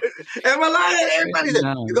it. Am I lying? Everybody said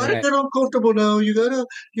you gotta get uncomfortable now. You gotta,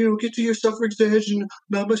 get to your suffering's edge and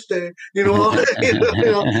namaste.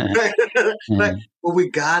 Right? But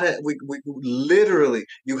we literally,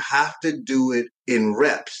 you have to do it in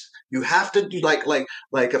reps. You have to do like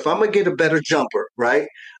if I'm gonna get a better jumper, right?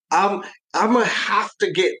 I'm gonna have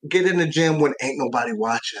to get in the gym when ain't nobody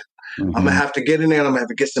watching. Mm-hmm. I'm gonna have to get in there and I'm gonna have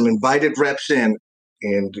to get some invited reps in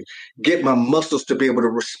and get my muscles to be able to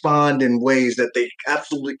respond in ways that they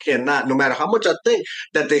absolutely cannot, no matter how much I think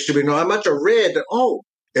that they should be, no matter how much I read that,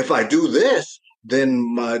 if I do this,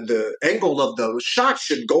 then the angle of the shot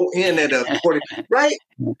should go in at a 40, right?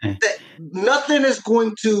 That nothing is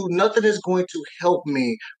going to help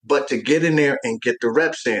me but to get in there and get the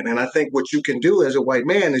reps in. And I think what you can do as a white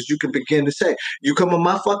man is you can begin to say, you come on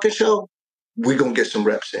my fucking show, we're going to get some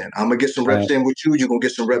reps in. I'm going to get some reps in with you. You're going to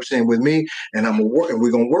get some reps in with me. And I'm going to work, and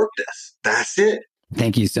we're going to work this. That's it.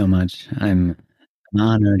 Thank you so much. I'm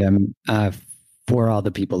honored. For all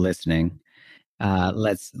the people listening.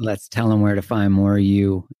 Let's tell them where to find more of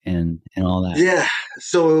you and all that. Yeah.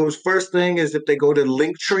 So first thing is if they go to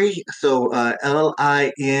Linktree, so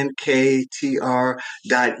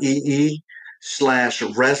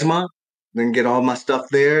linktr.ee/Resmaa, then get all my stuff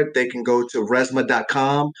there. They can go to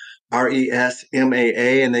resmaa.com,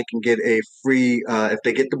 RESMAA, and they can get a free, if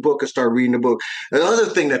they get the book and start reading the book. The other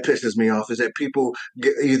thing that pisses me off is that people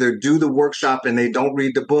either do the workshop and they don't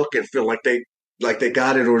read the book and feel like they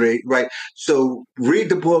got it, or they right. So read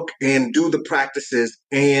the book and do the practices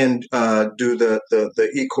and do the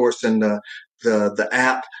e-course and the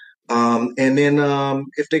app. And then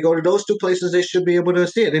if they go to those two places, they should be able to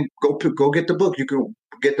see it and go get the book. You can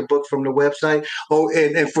get the book from the website. Oh,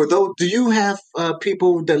 and for those, do you have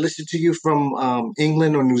people that listen to you from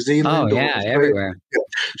England or New Zealand? Oh, yeah, everywhere. Yeah.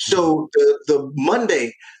 So the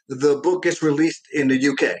Monday, the book gets released in the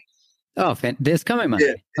UK. Oh, this coming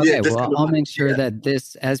Monday. Yeah, okay, well, I'll make sure that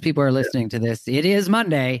this, as people are listening to this, it is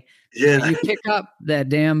Monday. So you pick up that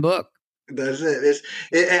damn book. That's it.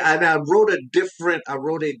 And I wrote a different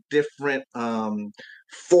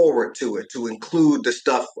forward to it to include the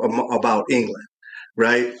stuff about England,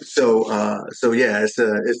 right? So yeah, it's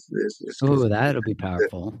oh, that'll be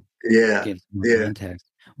powerful. Yeah, give some more context.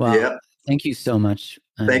 Well, thank you so much.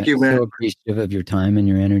 Thank you, man. So appreciative of your time and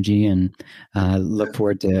your energy, and look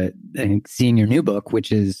forward to seeing your new book,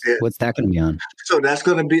 which is what's that going to be on? So that's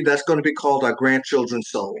going to be called Our Grandchildren's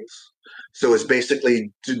Souls. So it's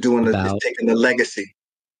basically taking the legacy.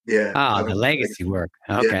 Yeah. Oh, the legacy work.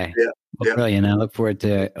 Okay. Well, brilliant. I look forward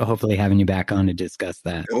to hopefully having you back on to discuss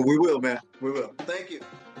that. Oh, we will, man. We will. Thank you.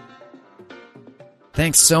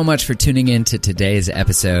 Thanks so much for tuning in to today's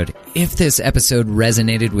episode. If this episode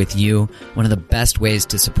resonated with you, one of the best ways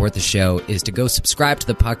to support the show is to go subscribe to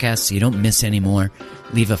the podcast so you don't miss any more.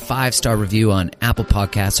 Leave a 5-star review on Apple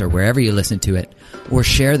Podcasts or wherever you listen to it, or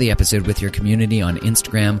share the episode with your community on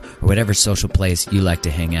Instagram or whatever social place you like to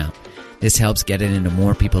hang out. This helps get it into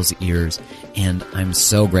more people's ears, and I'm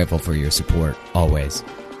so grateful for your support, always.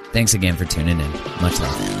 Thanks again for tuning in. Much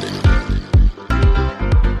love.